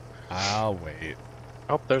yeah. I'll wait.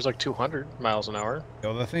 Oh, there's like 200 miles an hour.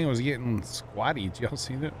 Yo, the thing was getting squatty. Did y'all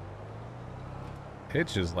see it?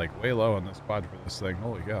 Pitch is like way low on this quad for this thing.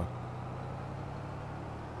 Holy cow.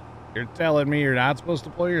 You're telling me you're not supposed to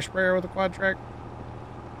pull your sprayer with a quad track?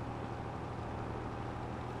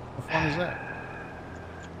 How fun is that?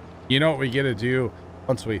 You know what we get to do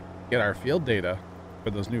once we get our field data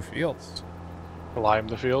for those new fields? Lime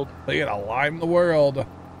the field. They gotta lime the world.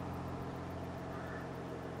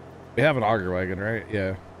 We have an auger wagon, right?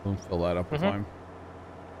 Yeah. We'll fill that up with lime.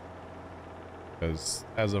 Because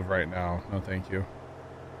as of right now, no thank you.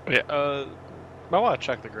 Yeah, I want to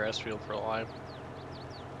check the grass field for lime.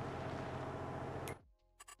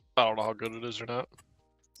 I don't know how good it is or not.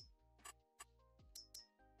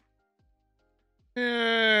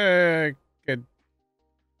 Yeah, could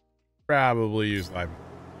probably use lime.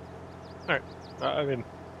 Alright. I mean,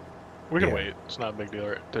 we can wait. It's not a big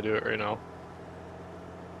deal to do it right now.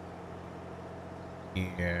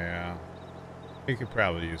 Yeah. We could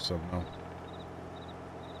probably use some, though.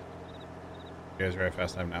 You guys ready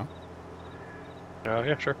fast time now?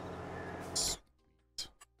 Yeah, sure.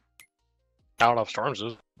 I don't know if storms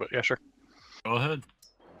is, but yeah, sure. Go ahead.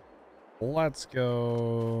 Let's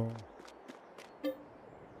go.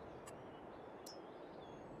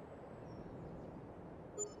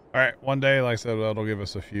 All right, one day, like I said, that'll give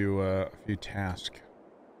us a few tasks.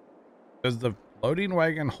 Does the loading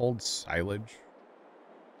wagon hold silage?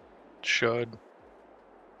 Should.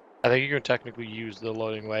 I think you can technically use the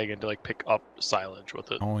loading wagon to like pick up silage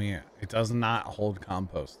with it. Oh yeah, it does not hold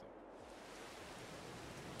compost.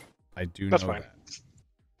 I do That's know fine. that.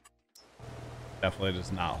 Definitely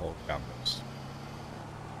does not hold compost.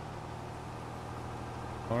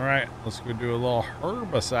 All right, let's go do a little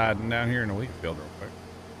herbicide down here in the wheat field real quick.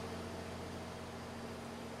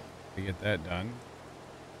 To get that done.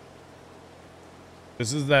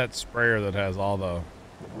 This is that sprayer that has all the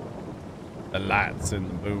lights and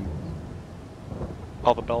the boom.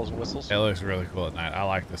 All the bells and whistles. It looks really cool at night. I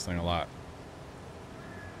like this thing a lot.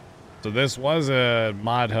 So this was a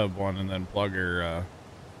Mod Hub one, and then Plugger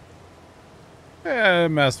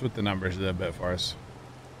messed with the numbers a bit for us.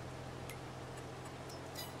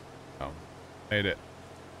 So, made it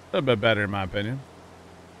a little bit better in my opinion.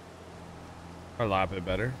 Or a lot bit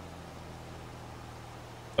better.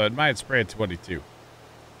 So it might spray at 22.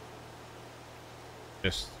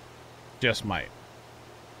 Just might.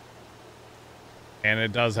 And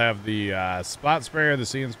it does have the spot sprayer, the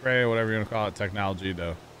See and Spray, whatever you want to call it, technology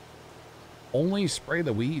to only spray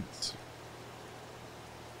the weeds.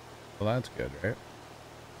 Well, that's good,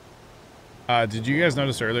 right? Did you guys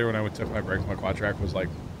notice earlier when I took my break, my quad track was like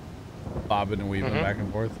bobbing and weaving back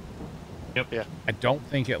and forth? Yep. Yeah. I don't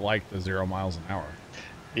think it liked the 0 miles an hour.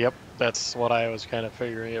 Yep. That's what I was kind of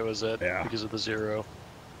figuring it was at because of the 0.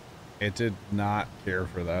 It did not care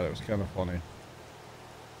for that. It was kind of funny.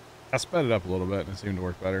 I sped it up a little bit and it seemed to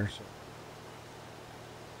work better.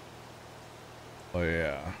 So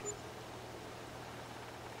yeah.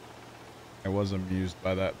 I was amused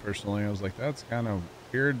by that personally. I was like, that's kind of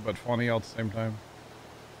weird but funny all at the same time.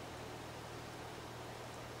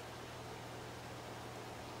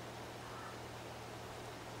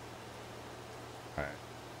 Alright.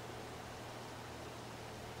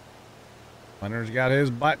 Leonard's got his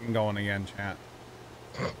button going again, chat.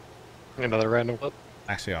 Another random clip?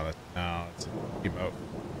 Actually on it. No, it's an emote.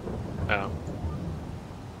 Oh.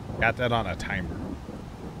 Got that on a timer.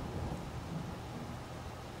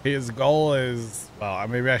 His goal is, well,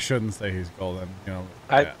 maybe I shouldn't say his goal then, you know.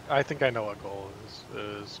 I think I know what goal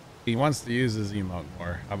is. He wants to use his emote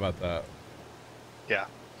more. How about that? Yeah.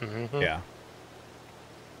 Yeah.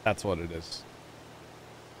 That's what it is.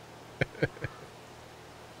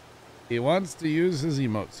 He wants to use his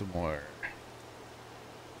emote some more.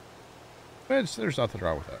 Which, there's nothing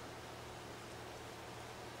wrong with that.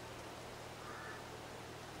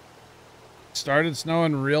 Started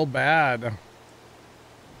snowing real bad.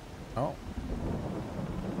 Oh.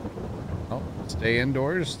 Oh, stay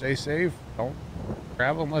indoors, stay safe. Don't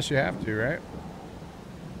travel unless you have to, right?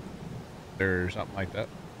 Or something like that.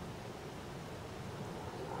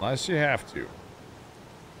 Unless you have to.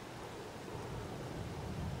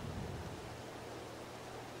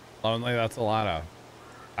 Lonely, that's a lot of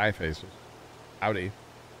eye faces. Howdy.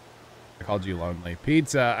 I called you lonely.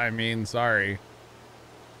 Pizza, I mean, sorry.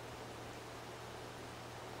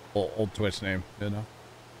 Old Twitch name, you know?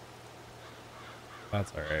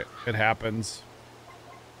 That's alright. It happens.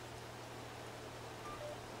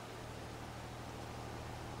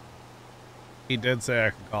 He did say I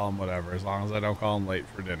can call him whatever, as long as I don't call him late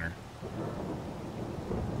for dinner.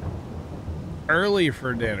 Early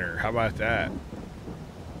for dinner, how about that?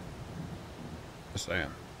 Just saying.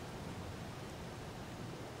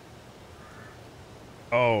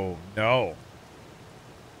 Oh, no.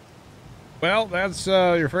 Well, that's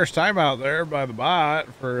your first time out there by the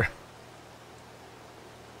bot for...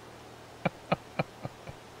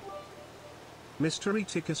 Mystery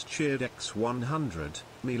Tickus cheered X100,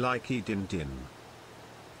 me like he din din.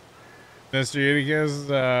 Mr. Unicus,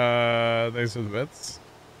 thanks for the bits.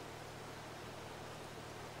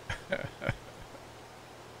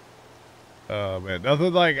 Oh man,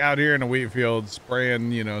 nothing like out here in a wheat field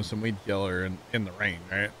spraying, you know, some weed killer in the rain,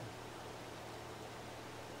 right?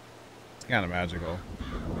 It's kind of magical.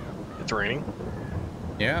 It's raining.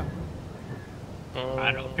 Yeah.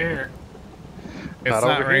 I don't care. It's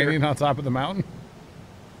not raining on top of the mountain?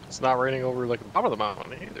 It's not raining over like the top of the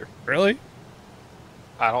mountain either. Really?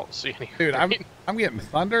 I don't see any. Dude, rain. I'm getting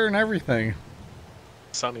thunder and everything.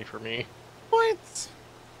 Sunny for me. What?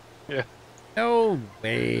 Yeah. No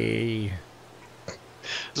way.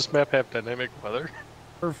 Does this map have dynamic weather?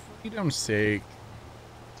 For freedom's sake.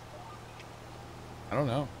 I don't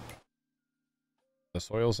know. The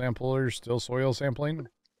soil sampler still soil sampling?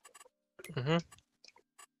 Mm-hmm.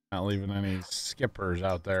 Not leaving any skippers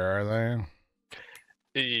out there, are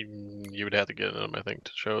they? You would have to get in them, I think,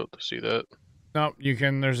 to show to see that. No, you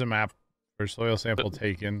can. There's a map for soil sample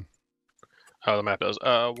taken. Oh, the map does.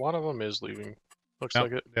 One of them is leaving. Looks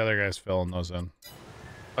like it. The other guy's filling those in.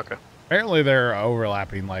 Okay. Apparently they're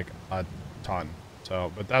overlapping like a ton.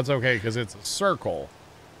 So, but that's okay because it's a circle.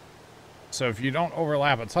 So if you don't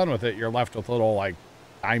overlap a ton with it, you're left with little like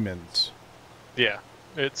diamonds. Yeah,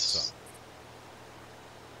 it's. So.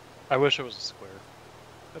 I wish it was a square.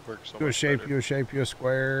 That works so much. You a shape, better. you a shape, you a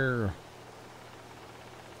square.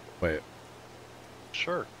 Wait.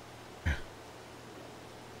 Sure.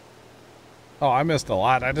 Oh, I missed a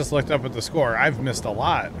lot. I just looked up at the score. I've missed a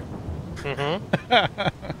lot. Mm-hmm.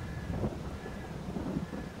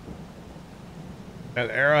 At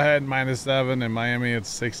Arrowhead, -7. In Miami, it's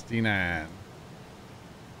 69.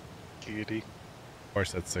 Giggity. Of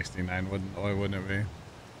course, that's 69. Wouldn't it be?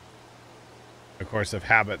 Of course, if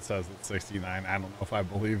Habit says it's 69, I don't know if I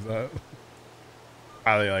believe that.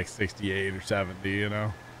 Probably like 68 or 70, you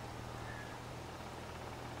know?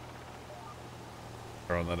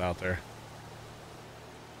 Throwing that out there.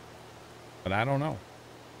 But I don't know.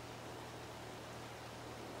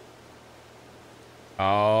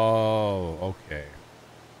 Oh, okay.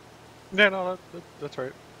 Yeah, no, that's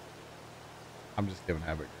right. I'm just giving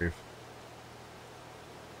Habit grief.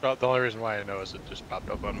 The only reason why I know is it just popped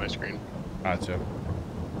up on my screen. Gotcha.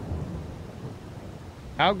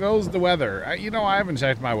 How goes the weather? You know, I haven't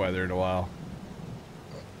checked my weather in a while.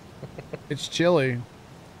 It's chilly.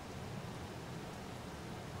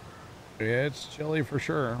 Yeah, it's chilly for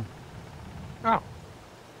sure. Oh.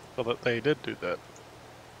 So that they did do that.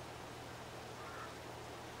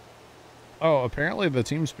 Oh, apparently the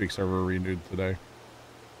TeamSpeak server renewed today.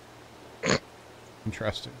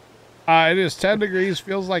 Interesting. It is 10 degrees,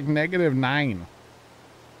 feels like -9.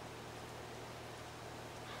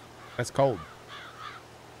 That's cold.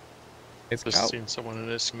 It's Just cold. seen someone in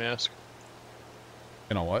a ski mask.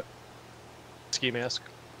 You know what? Ski mask.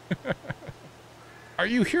 Are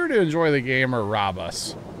you here to enjoy the game or rob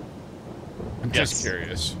us? I'm Yes. just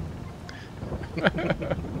curious.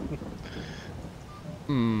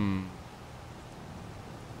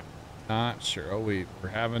 Not sure. Oh wait, we're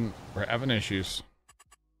having issues.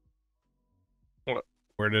 What?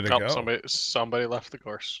 Where did it go? Somebody left the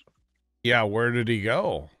course. Yeah, where did he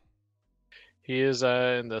go? He is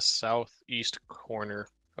in the southeast corner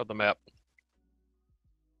of the map.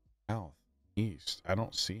 South, east. I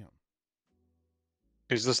don't see him.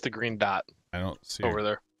 Is this the green dot I don't see over him.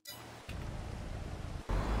 there?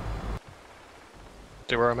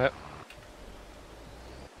 See where I'm at?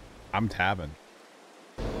 I'm tabbing.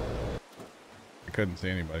 I couldn't see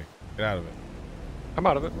anybody. Get out of it. I'm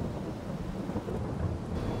out of it.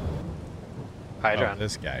 Hi, John.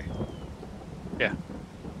 This guy. Yeah.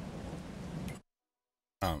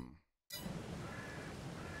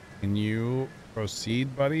 Can you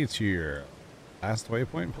proceed, buddy, to your last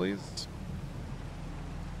waypoint, please?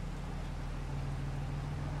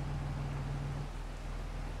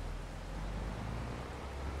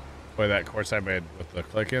 Boy, that course I made with the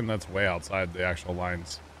click in, that's way outside the actual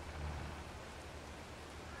lines.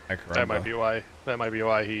 That might be why. That might be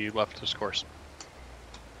why he left his course.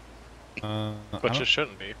 Which it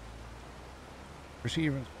shouldn't be. Where's he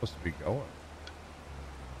even supposed to be going?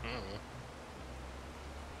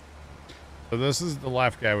 So this is the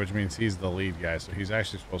left guy, which means he's the lead guy. So he's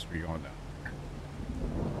actually supposed to be going down there.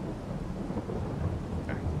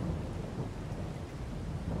 Okay.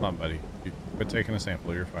 Come on, buddy. You quit taking a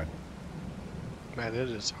sample. You're fine. Man, it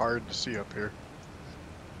is hard to see up here.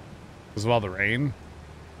 Because of all the rain?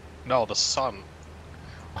 No, the sun.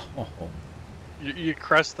 Oh. You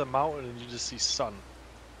crest the mountain and you just see sun.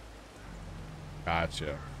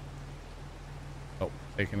 Gotcha. Oh,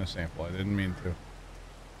 taking a sample. I didn't mean to.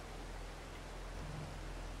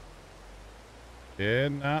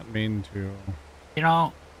 Did not mean to. You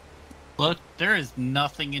know, look, there is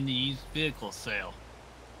nothing in the used vehicle sale.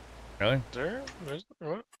 Really? There's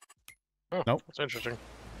what? Oh, Nope. That's interesting.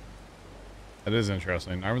 That is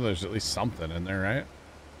interesting. Normally there's at least something in there, right?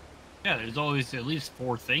 Yeah, there's always at least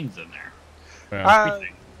 4 things in there. Yeah.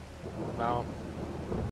 Everything. No,